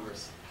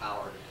Congress the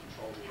power to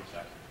control the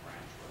executive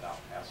branch without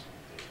passing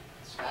the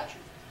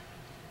statute.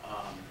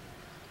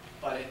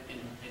 But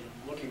in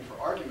looking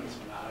for arguments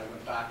on that, I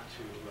went back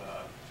to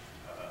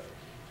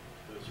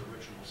those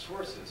original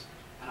sources,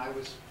 and I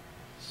was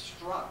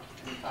struck.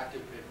 In fact,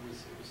 it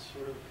was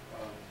sort of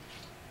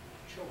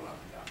chill went up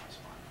and down my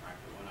spine,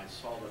 frankly, when I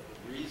saw that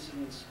the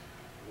reasons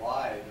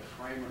why the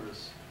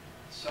framers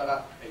set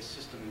up a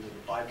system with a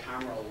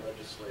bicameral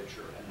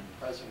legislature and the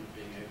president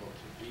being able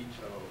to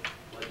veto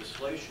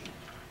legislation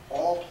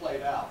all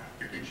played out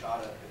in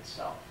Chadha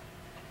itself.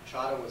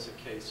 Chadha was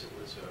a case,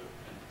 it was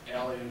an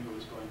alien who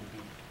was going to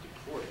be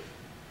deported.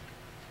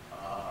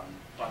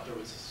 But there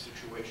was a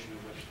situation in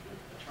which the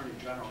Attorney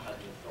General had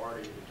the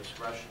authority or the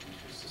discretion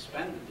to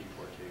suspend the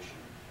deportation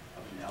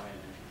of an alien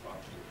if he thought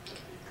that the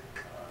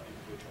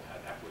individual had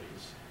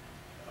equities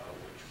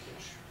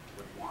which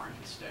would warrant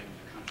his staying in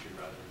the country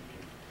rather than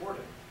being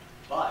deported.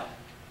 But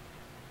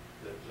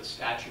the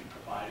statute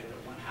provided that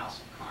one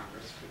house of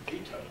Congress could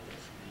veto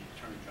the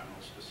Attorney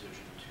General's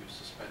decision to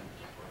suspend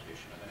the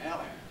deportation of an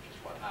alien, which is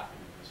what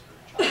happened with Mr.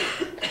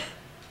 Chavez.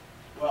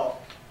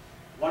 Well,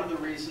 one of the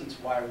reasons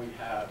why we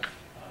have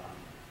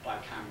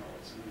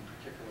bicameralism, in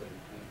particular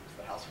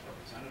the House of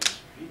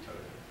Representatives vetoed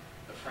it,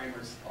 the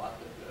framers thought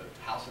that the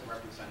House of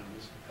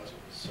Representatives, because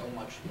it was so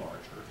much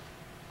larger,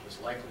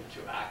 was likely to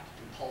act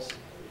impulsively.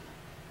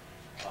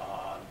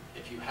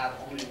 If you have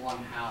only one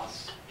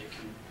house,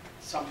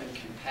 something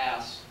can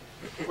pass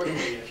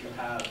quickly. If you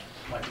have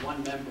like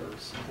one member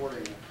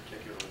supporting a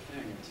particular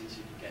thing, it's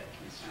easy to get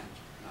consent.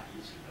 Not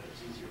easy, but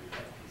it's easier to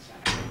get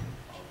consent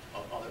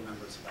of other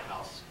members of the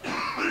House to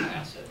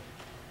pass it.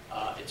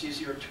 It's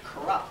easier to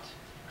corrupt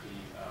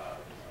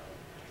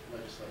the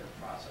legislative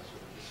process or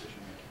the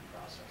decision-making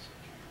process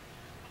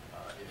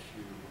if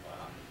you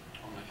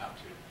only have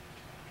to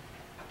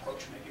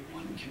approach maybe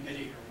one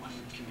committee or one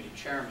committee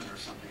chairman or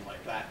something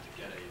like that to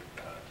get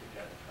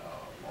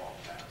a law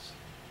passed.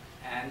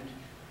 And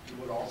you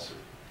would also,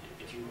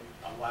 if you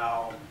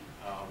allow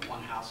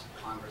one house of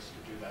Congress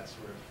to do that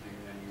sort of thing,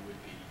 then you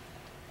would be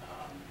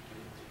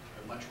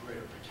a much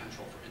greater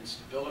potential for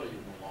instability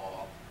in the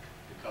law,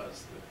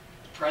 because the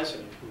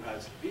president, who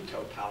has the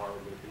veto power,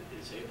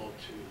 is able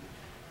to,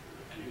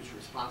 and who's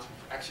responsible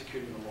for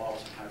executing the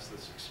laws and has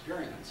this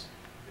experience,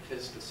 if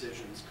his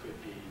decisions could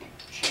be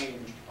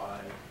changed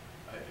by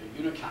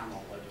a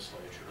unicameral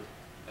legislature,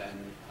 then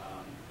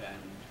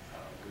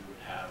we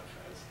would have,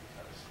 as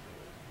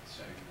the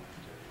saying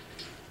went,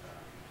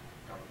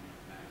 a government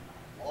of man, not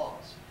of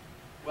laws.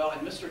 Well,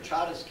 in Mr.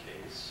 Chada's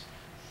case,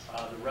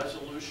 the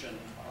resolution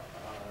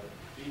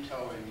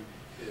vetoing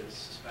his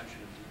suspension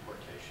of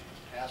deportation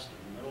was passed in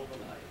the middle of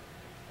the night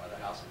by the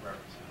House of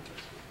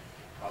Representatives, with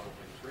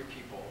probably 3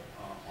 people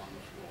on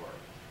the floor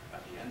at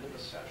the end of the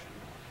session.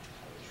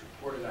 It was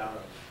reported out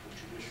of the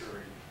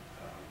Judiciary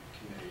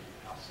Committee,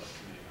 House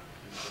Subcommittee on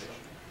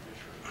Immigration and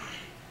Judiciary.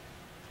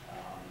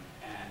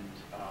 And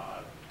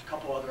a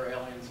couple other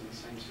aliens in the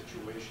same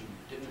situation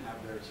didn't have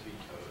theirs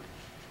vetoed.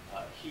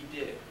 He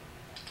did.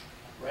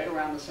 Right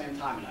around the same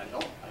time, and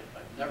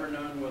I've never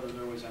known whether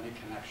there was any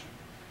connection.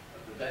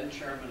 But the then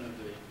chairman of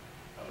the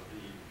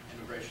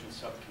Immigration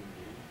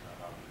Subcommittee in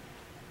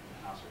the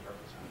House of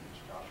Representatives,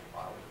 Joshua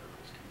Bowler,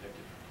 was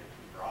convicted for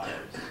taking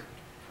bribes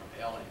from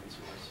aliens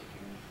who were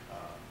seeking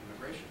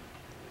immigration.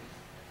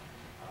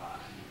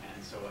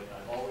 And so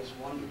I've always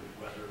wondered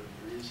whether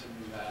the reason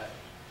that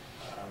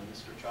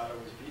Mr. Chada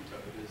was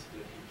vetoed is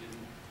that he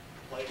didn't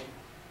play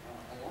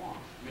along.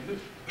 I mean,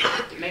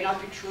 it may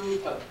not be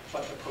true, but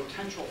the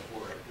potential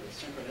for it, the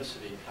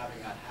synchronicity of having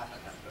that happen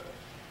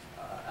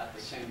at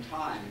the same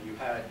time. And you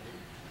had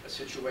a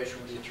situation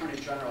where the Attorney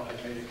General had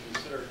made a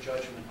considered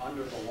judgment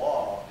under the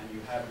law, and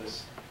you had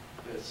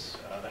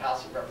the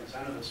House of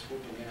Representatives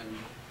swooping in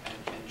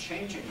and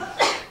changing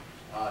that.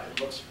 It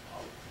looks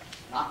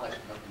not like a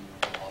government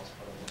of laws,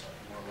 but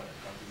more like a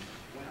government of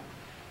whim.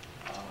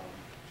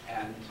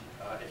 And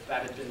if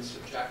that had been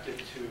subjected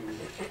to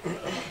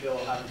a bill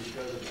having to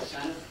go to the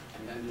Senate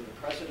and then to the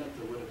President,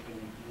 there would have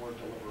been more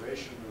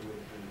deliberation. There would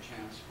have been a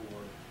chance for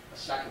a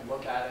second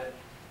look at it,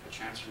 a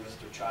chance for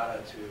Mr. Chada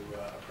to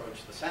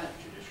approach the Senate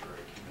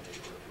Judiciary Committee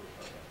or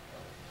to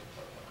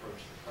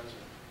approach the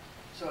President.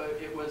 So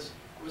it was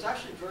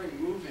actually very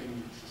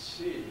moving to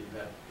see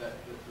that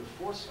the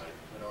foresight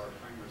that our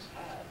framers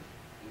had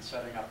in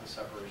setting up the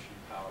separation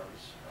of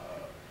powers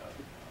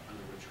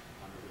under which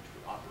we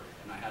operate.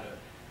 And I had a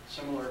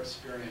similar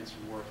experience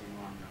in working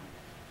on the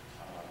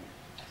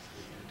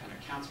independent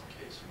counsel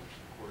case in which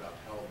the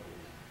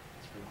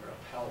Supreme Court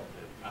upheld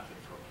the method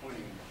for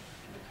appointing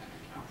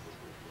independent counsels,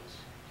 which was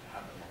to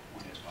have them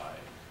appointed by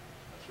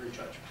a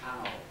 3-judge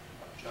panel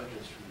of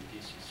judges from the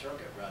D.C.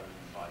 Circuit rather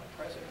than by the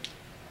President.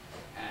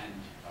 And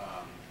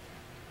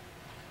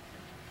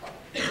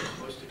probably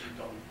most of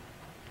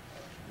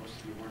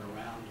you weren't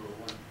around or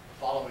weren't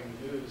following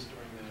the news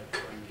during the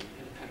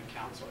independent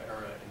counsel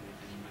era in the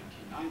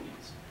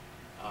 1990s.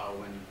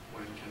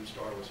 When Ken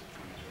Starr was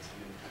appointed as the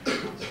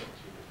independent counsel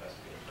to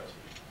investigate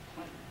President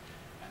Clinton,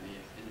 and the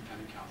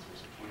independent counsel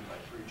was appointed by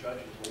 3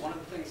 judges. Well, one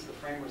of the things the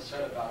framers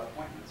said about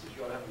appointments is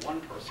you ought to have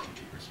one person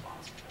be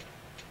responsible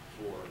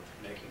for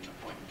making an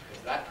appointment,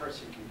 because that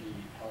person can be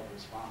held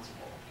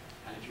responsible.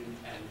 And if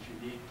you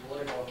need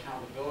political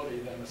accountability,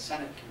 then the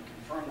Senate can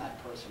confirm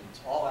that person. It's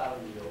all out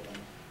in the open,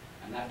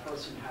 and that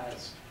person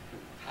has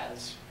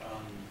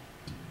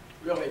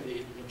really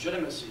the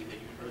legitimacy that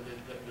or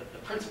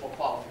the principal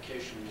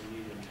qualification you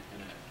need in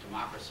a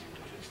democracy,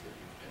 which is that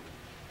you've been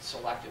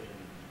selected in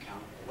an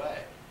accountable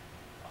way.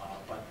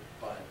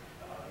 But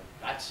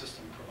that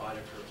system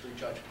provided for a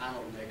 3-judge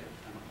panel to make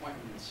an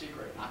appointment in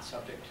secret, not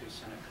subject to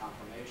Senate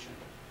confirmation.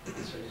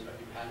 And so you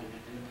had an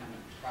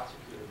independent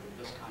prosecutor with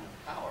this kind of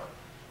power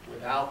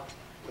without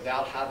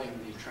without having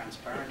the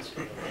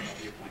transparency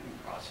of the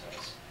appointment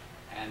process.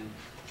 And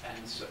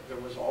so there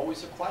was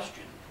always a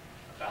question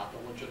about the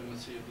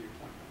legitimacy of the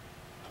appointment.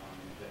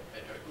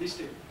 At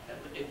least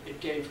it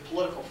gave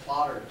political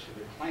fodder to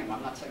the claim.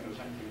 I'm not saying there was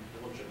anything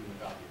illegitimate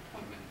about the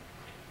appointment.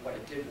 What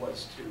it did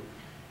was to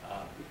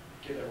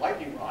give a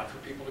lightning rod for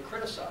people to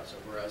criticize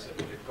it, whereas if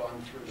it had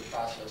gone through the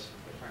process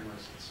that the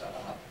framers had set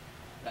up,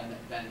 then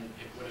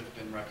it would have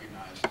been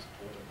recognized as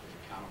politically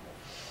accountable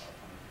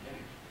from the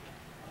beginning.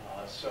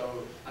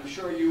 So I'm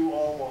sure you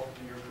all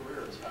in your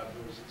careers have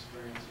those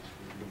experiences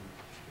where you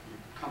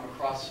come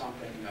across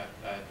something that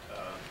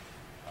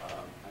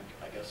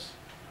I guess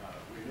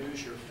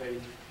renews your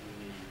faith in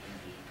the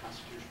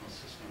constitutional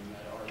system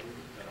that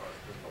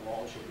the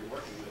laws you'll be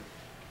working with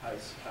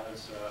has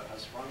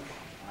sprung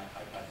from.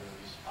 I've had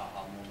those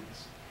aha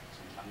moments,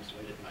 sometimes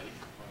late at night,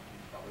 like you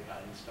probably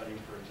had in studying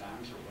for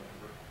exams or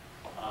whatever.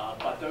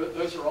 But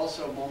those are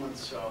also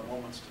moments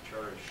to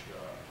cherish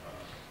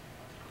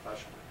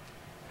professionally,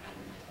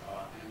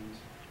 and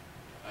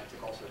I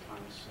think also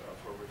times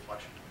for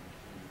reflection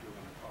when you do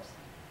run across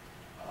them.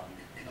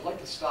 I'd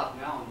like to stop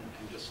now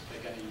and just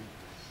take any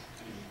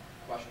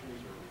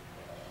questions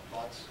or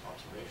thoughts,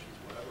 observations,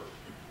 whatever.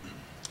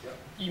 Yep.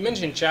 You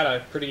mentioned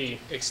Chatham pretty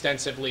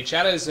extensively.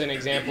 Chatham is an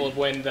example of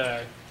when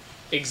the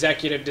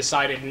executive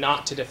decided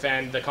not to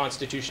defend the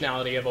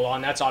constitutionality of a law,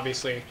 and that's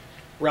obviously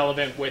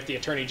relevant with the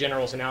Attorney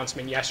General's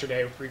announcement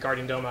yesterday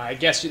regarding DOMA. I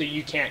guess that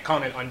you can't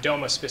comment on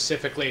DOMA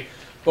specifically,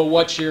 but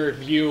what's your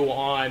view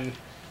on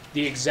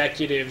the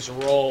executive's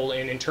role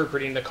in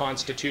interpreting the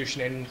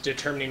Constitution and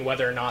determining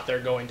whether or not they're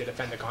going to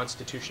defend the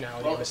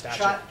constitutionality of the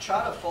statute?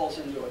 Chatham falls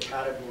into a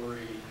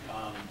category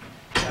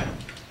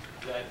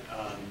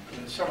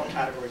there's several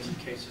categories of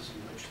cases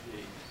in which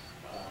the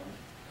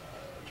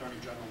Attorney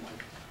General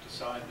might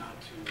decide not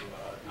to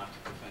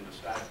defend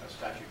a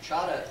statute.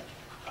 Chatham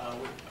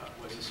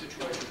was a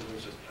situation where there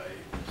was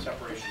a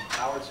separation of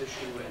powers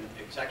issue and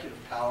executive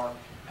power,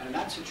 and in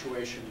that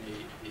situation,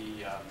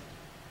 the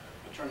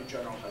Attorney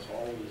General has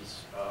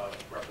always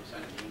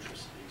represented the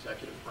interests of the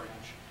executive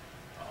branch,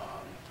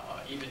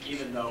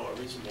 even though a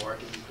reasonable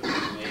argument could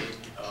be made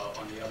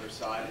on the other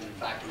side. And in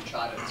fact, in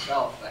Chatham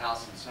itself, the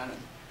House and Senate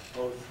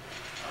both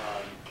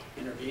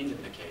intervened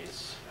in the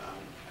case,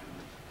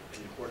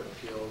 in the Court of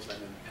Appeals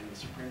and the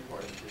Supreme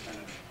Court, and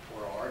presented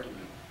oral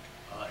argument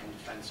in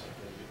defense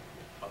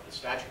of the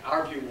statute.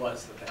 Our view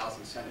was that the House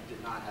and Senate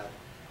did not have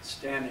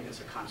standing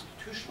as a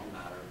constitutional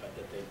matter, but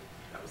that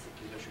that was the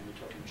position we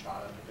took in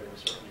Chatham, that they were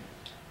certainly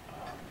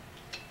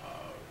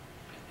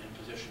in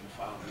position to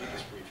file an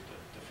amicus brief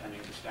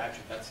defending the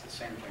statute. That's the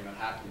same thing that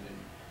happened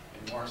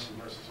in Morrison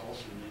versus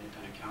Olson, the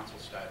independent counsel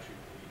statute.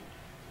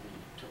 We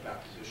took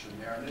that position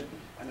there, and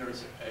there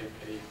was a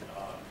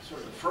sort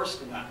of the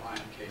first in that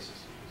line of cases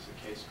was a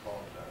case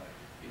called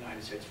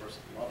United States versus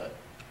Lovett,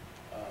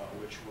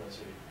 which was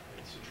a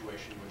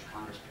situation in which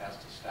Congress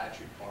passed a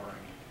statute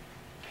barring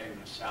payment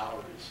of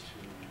salaries to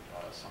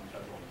some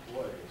federal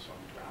employees on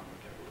the ground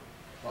that they were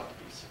thought to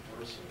be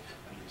subversive,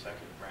 and the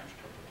executive branch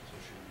took the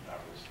position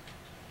that was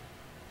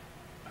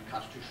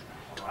unconstitutional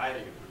for a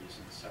variety of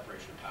reasons.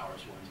 Separation of powers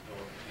was a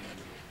bill that came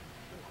into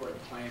the Court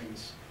of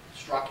Claims,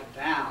 struck it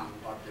down,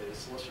 but the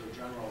Solicitor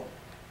General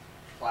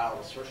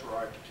filed a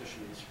certiorari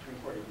petition in the Supreme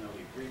Court, even though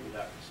he agreed with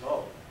that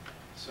result,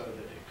 so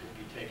that it could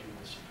be taken to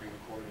the Supreme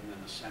Court, and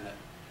then the Senate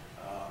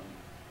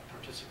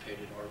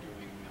participated,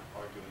 arguing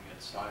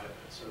its side of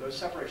it. So those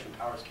separation of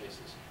powers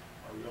cases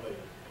are really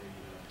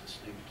a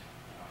distinct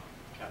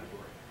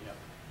category.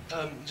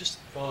 Yeah. Just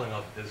following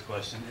up with this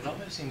question, it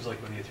almost seems like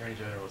when the Attorney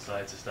General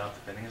decides to stop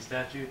defending a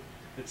statute,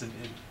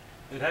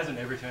 it has an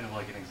everything of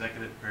like an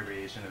executive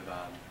appropriation of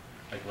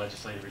like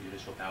legislative or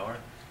judicial power.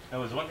 I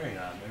was wondering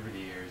over the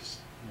years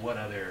what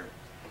other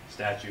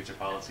statutes or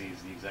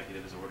policies the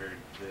executive has ordered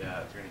the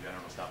Attorney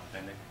General to stop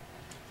defending.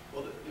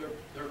 Well,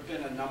 there have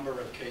been a number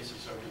of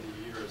cases over the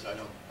years. I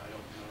don't know.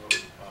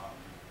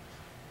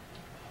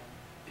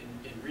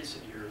 In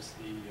recent years,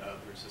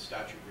 there's a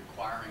statute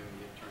requiring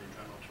the Attorney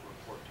General to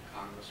report to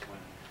Congress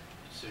when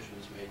a decision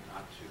is made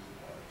not to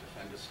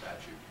defend a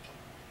statute.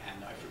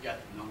 And I forget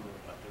the number,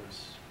 but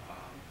there's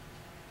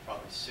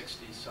probably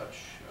 60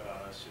 such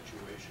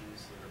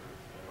situations that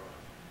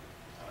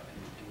are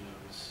in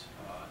those,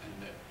 and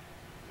that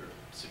there are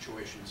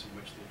situations in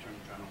which the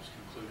Attorney General has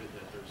concluded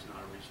that there's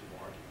not a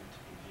reasonable argument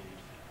to be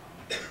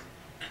made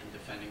in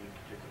defending a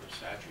particular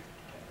statute.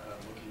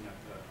 Looking at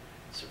the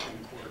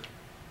Supreme Court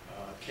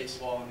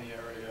case law in the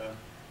area,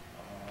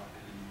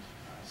 and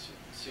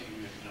seeing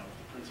the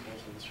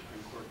principles in the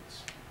Supreme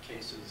Court's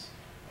cases,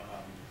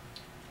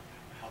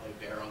 how they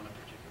bear on the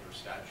particular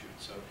statute.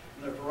 So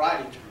there are a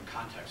variety of different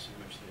contexts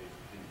in which it's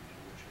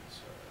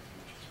used.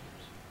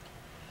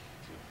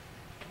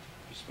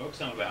 You spoke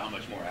some about how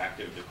much more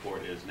active the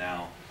court is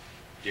now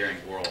during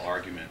oral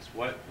arguments.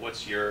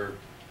 What's your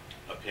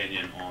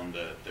opinion on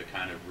the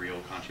kind of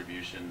real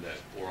contribution that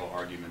oral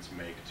arguments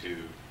make to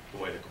the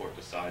way the court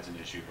decides an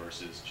issue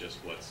versus just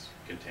what's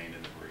contained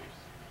in the briefs?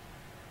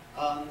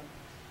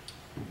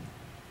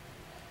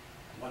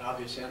 one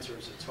obvious answer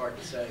is it's hard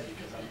to say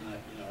because I'm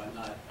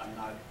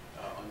not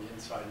on the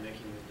inside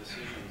making the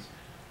decisions.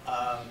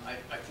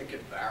 I think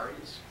it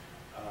varies.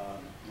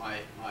 My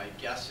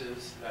guess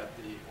is that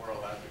the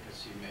oral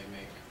advocacy may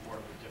make more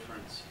of a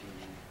difference in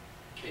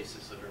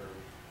cases that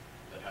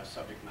have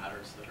subject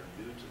matters that are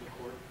new to the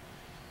court.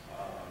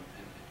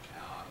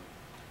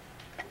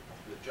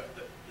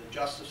 The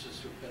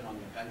justices who've been on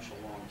the bench a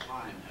long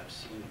time have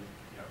seen,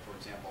 for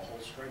example, a whole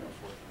string of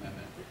Fourth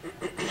Amendment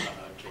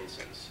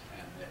cases,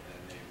 and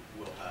they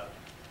will have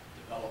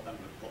developed them.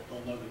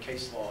 They'll know the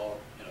case law,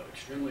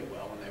 extremely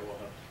well, and they will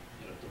have,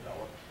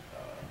 developed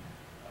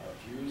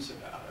views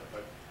about it.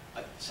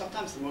 But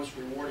sometimes the most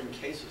rewarding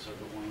cases are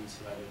the ones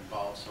that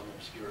involve some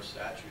obscure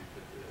statute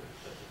that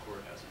the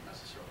court hasn't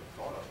necessarily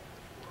thought of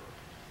before,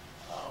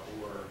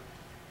 or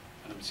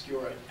an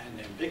obscure and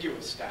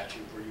ambiguous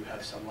statute where you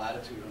have some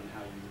latitude on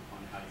how you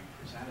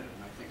present it.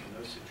 And I think in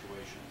those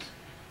situations,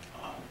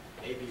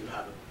 maybe you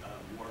have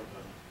more of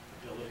an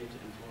ability to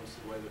influence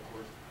the way the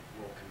court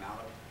will come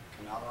out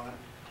on it.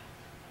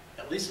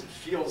 At least it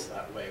feels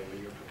that way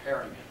when you're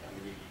preparing it. I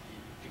mean,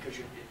 because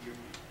it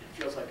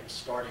feels like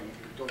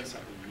you're doing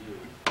something new.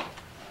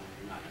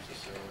 You're not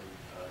necessarily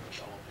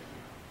developing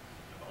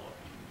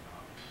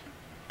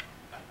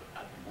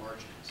at the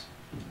margins.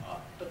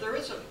 But there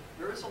is a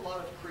lot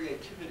of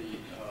creativity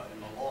in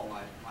the law.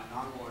 My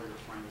non-lawyer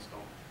friends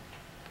don't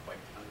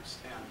quite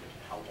understand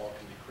how law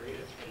can be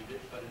creative,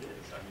 but it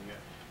is. I mean,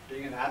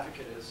 being an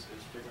advocate is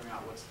figuring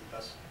out what's the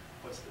best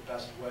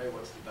way,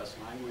 what's the best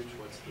language,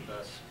 what's the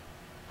best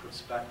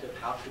perspective.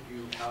 How could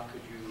you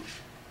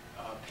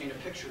paint a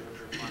picture of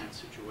your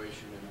client's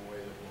situation in a way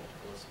that will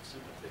elicit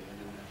sympathy?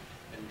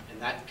 And in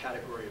that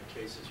category of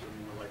cases, you're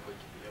more likely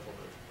to be able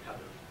to have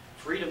the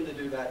freedom to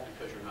do that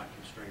because you're not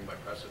constrained by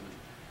precedent,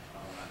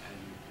 and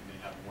you may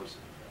have more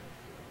sympathetic,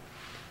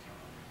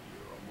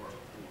 a more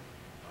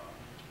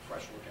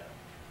fresh look at it.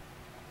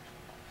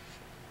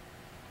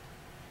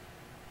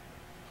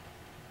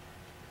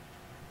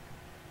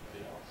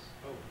 Anybody else?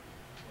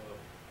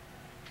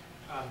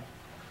 I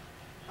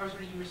was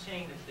wondering, you were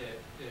saying that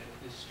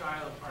the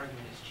style of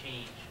argument has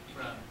changed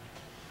from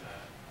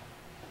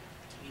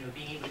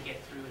being able to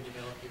get through and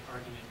develop your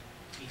argument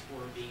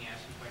before being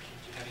asked some questions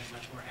to having a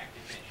much more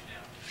active bench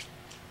now,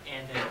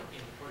 and that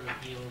in the Court of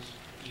Appeals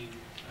you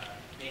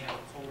may have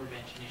a fuller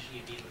bench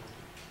initially and be able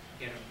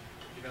to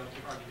develop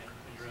your argument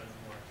on your own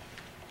more.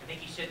 I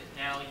think you said that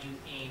now you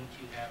aim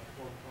to have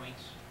 4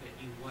 points that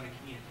you want to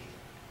communicate,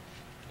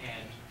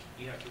 and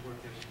you have to work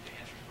those into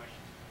answering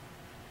questions.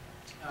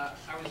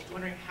 I was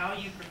wondering how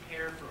you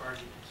prepare for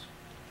arguments,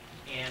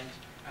 and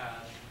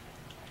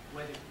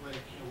whether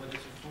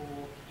it's a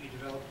full, you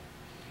develop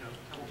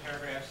a couple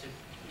paragraphs that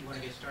you want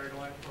to get started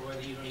on, or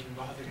whether you don't even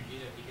bother to do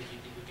that because you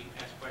think would be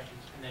asked questions,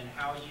 and then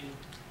how you,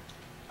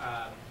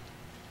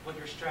 what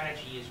your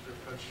strategy is for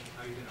approaching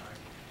how you're going to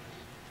argue.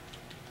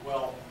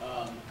 Well,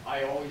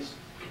 I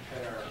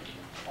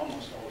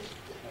almost always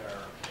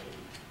prepare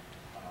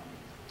a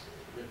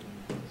written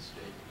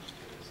statement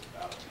that is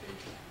about a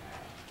page and a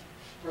half.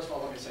 First of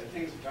all, let me say,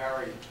 things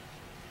vary.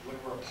 When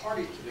we're a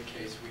party to the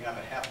case, we have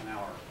a half an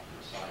hour on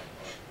the side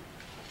of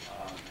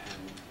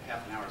and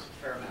half an hour is a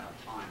fair amount of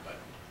time, but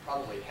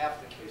probably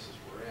half the cases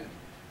we're in,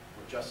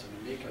 we're just an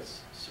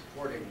amicus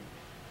supporting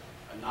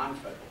a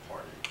non-federal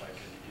party, like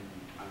in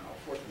I don't know,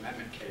 a Fourth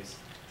Amendment case,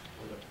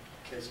 where the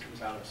case comes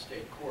out of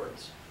state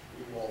courts.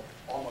 We will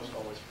almost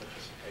always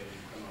participate in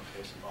a criminal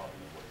case involving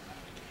the Fourth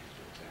Amendment issues,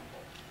 for example,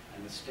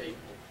 and the state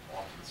will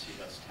often cede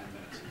us 10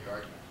 minutes of the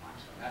argument time.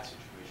 So in that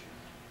situation,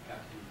 you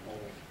have to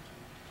hold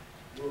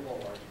your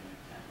whole argument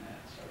in 10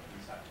 minutes, so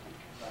things have to be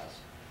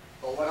compressed.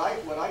 But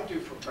what I do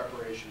for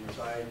preparation is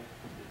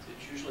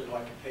it's usually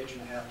like a page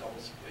and a half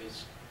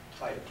double-spaced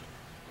type,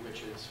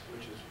 which is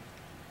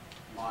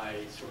my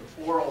sort of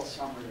oral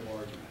summary of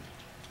argument.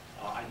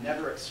 I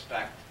never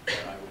expect that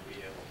I would be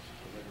able to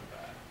deliver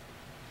that.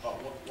 But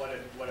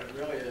what it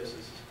really is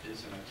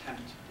an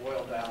attempt to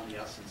boil down the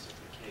essence of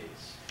the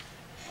case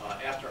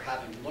after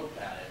having looked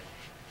at it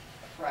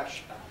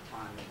afresh at the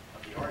time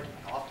of the argument.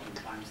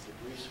 Oftentimes the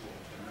briefs will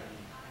have been written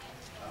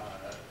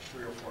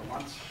 3 or 4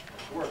 months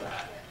before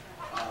that.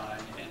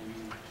 And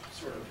you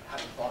sort of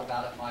haven't thought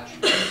about it much,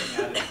 you're looking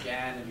at it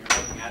again, and you're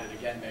looking at it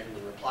again, maybe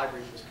the reply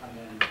brief has come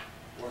in,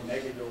 or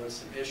maybe there was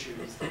some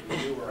issues that you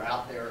knew were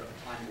out there at the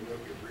time you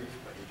wrote your brief,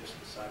 but you just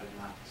decided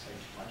not to say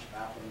much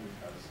about them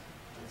because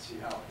let's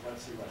see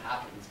what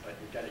happens, but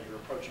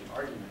you're approaching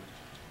argument,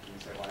 and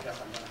you say, well, I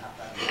guess I'm going to have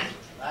to have an answer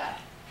to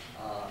that.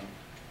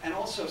 And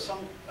also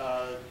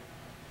the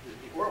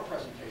oral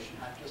presentation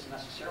just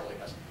necessarily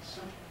has to be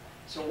simple.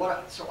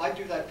 So I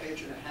do that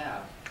page and a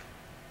half,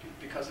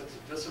 because it's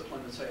a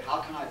discipline to say, how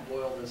can I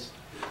boil this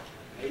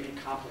maybe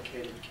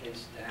complicated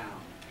case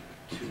down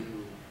to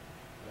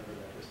whatever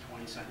that is,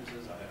 20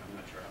 sentences? I'm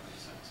not sure how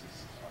many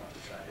sentences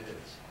that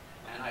is.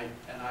 And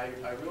I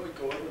really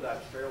go over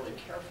that fairly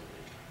carefully.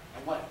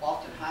 And what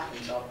often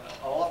happens, I'll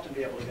often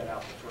be able to get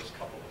out the first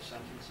couple of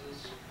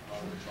sentences,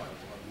 which I will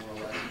have more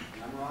or less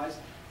memorized.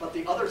 But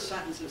the other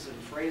sentences and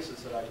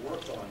phrases that I've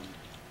worked on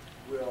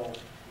will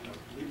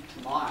leap to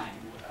mind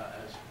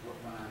as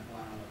when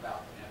I'm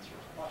about to answer a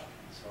question.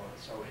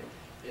 So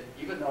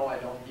even though I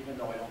don't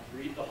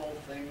read the whole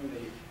thing,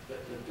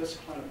 the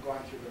discipline of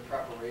going through the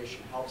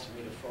preparation helps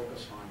me to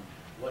focus on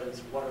what are the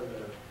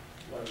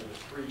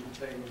three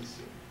things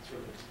that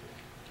sort of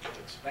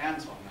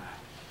expands on that.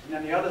 And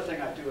then the other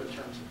thing I do in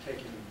terms of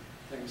taking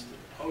things to the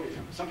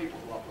podium, some people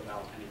go up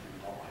without anything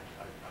at all.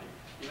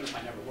 Even if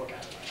I never look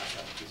at it, I have to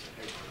have a piece of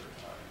paper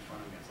in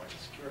front of me. It's like a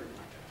security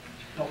blanket.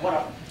 No, what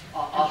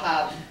I'll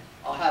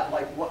have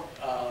like what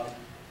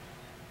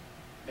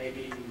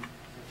maybe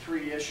the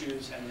three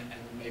issues and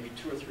maybe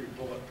 2 or 3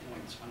 bullet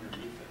points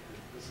underneath it.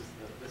 This is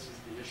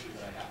the issue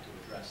that I have to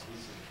address.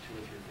 These are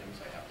the 2 or 3 things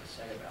I have to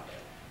say about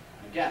it.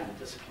 And again, the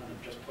discipline of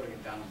just putting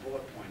it down in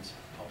bullet points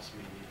helps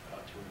me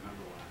to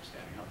remember when I'm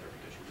standing up there,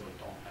 because you really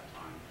don't have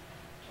time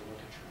to look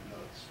at your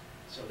notes.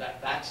 So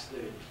that's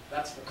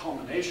the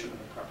culmination of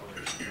the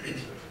preparation.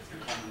 It's the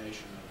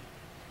culmination of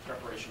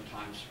preparation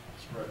times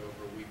spread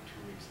over a week,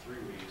 2 weeks, 3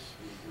 weeks.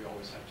 We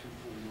always have two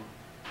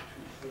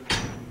full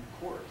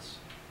courts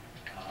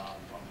of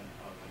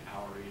an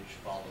hour each,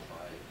 followed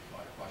by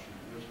a question.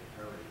 And those are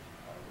very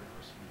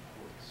rigorous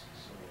courts.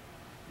 So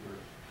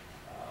you're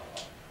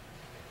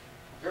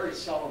very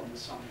seldom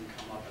does something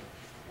come up at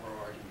oral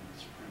argument in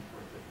the Supreme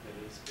Court that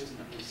isn't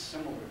at least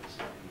similar to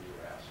something you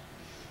were asked.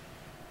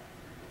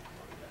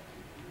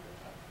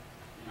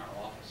 In our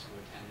office who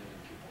attended,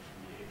 and people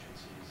from the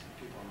agencies, and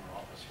people in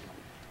our office who have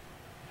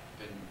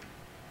been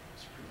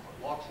Supreme Court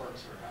law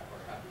clerks or have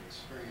the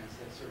experience,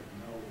 they sort of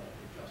know what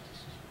the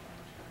justices will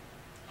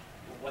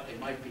what they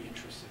might be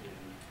interested in.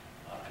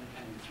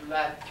 And through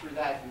that, you,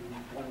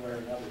 one way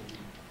or another, you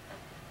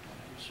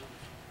sort of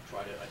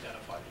try to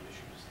identify the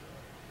issues that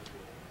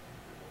will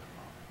come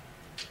up.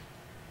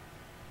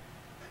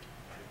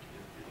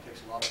 It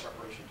takes a lot of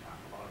preparation time,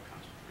 a lot of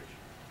concentration.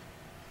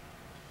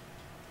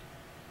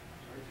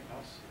 Is there anything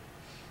else?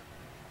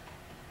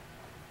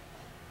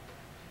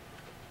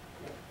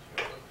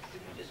 Could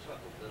you just talk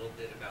a little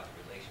bit about the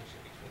relationship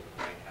between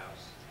the White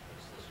House and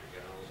the Solicitor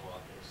General's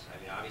office? I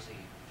mean, obviously,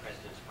 the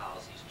President's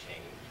policies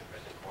change.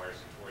 President Carter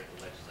supported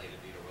the legislative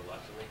veto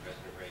reluctantly.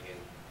 President Reagan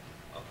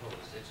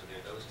opposed it. So there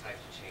are those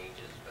types of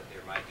changes, but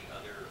there might be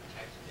other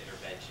types of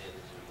interventions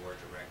in a more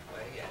direct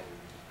way. And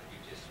could you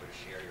just sort of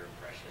share your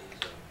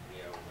impressions of,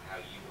 how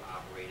you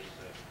operate as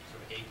a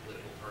sort of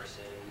apolitical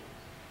person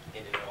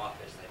in an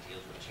office that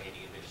deals with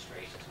changing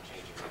administrations and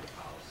changing public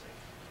policy?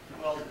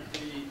 Well,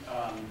 the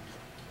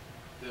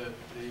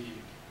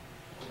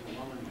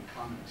overwhelmingly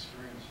common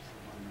experience is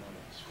the one that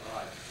I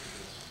described,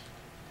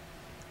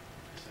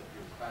 is that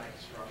bureaucratic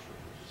structure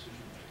of the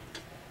decision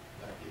making.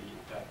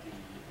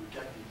 We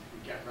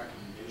get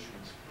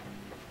recommendations from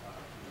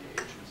the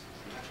agencies,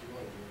 and that's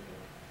really where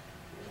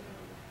the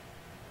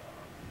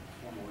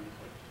formal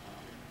input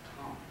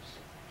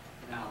comes.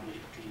 Now, the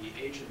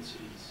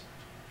agencies'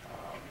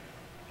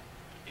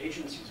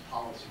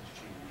 policies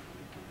change from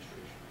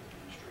administration to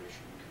administration.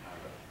 You can have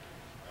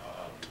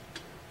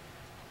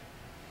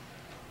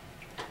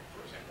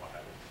for example,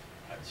 I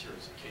had a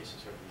series of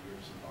cases over the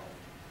years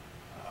involving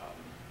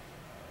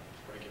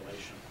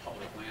regulation of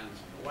public lands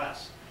in the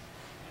West.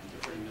 And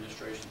different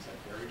administrations have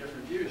very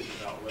different views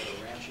about whether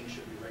ranching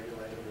should be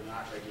regulated or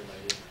not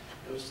regulated.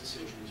 Those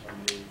decisions are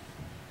made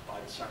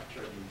by the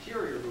Secretary of the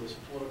Interior, who is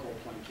a political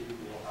appointee,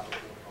 who will have a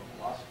political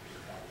philosophy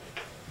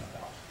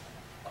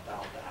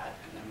about that.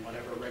 And then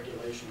whatever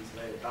regulations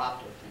they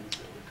adopt are things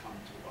that would come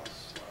to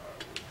us to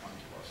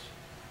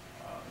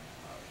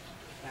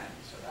defend.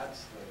 So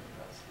that's the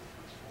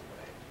principal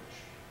way in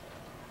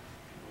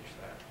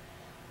which that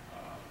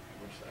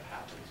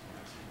happens, and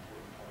that's an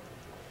important part of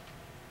the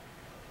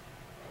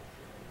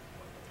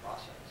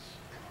process.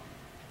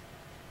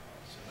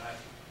 So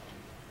that's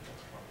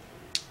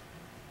probably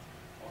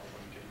all I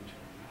want to get into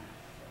on that.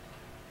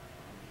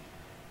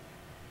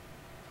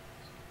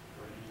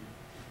 Are there any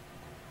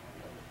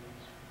other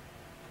things?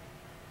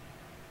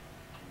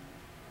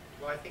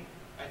 Well, I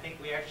think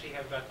we actually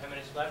have about 10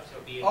 minutes left, so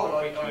it'll be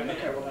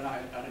Okay, well then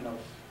I don't know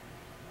if,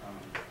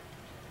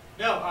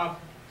 No,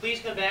 please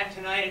come back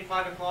tonight at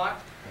 5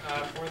 o'clock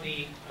for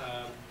the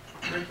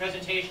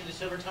presentation of the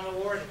Silver Tongue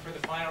Award and for the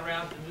final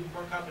round of the moot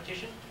court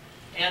competition,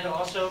 and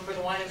also for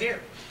the wine and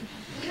beer.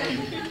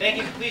 Thank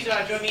you. Please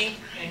join me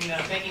in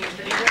thanking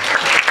Mr.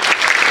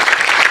 Kneedler.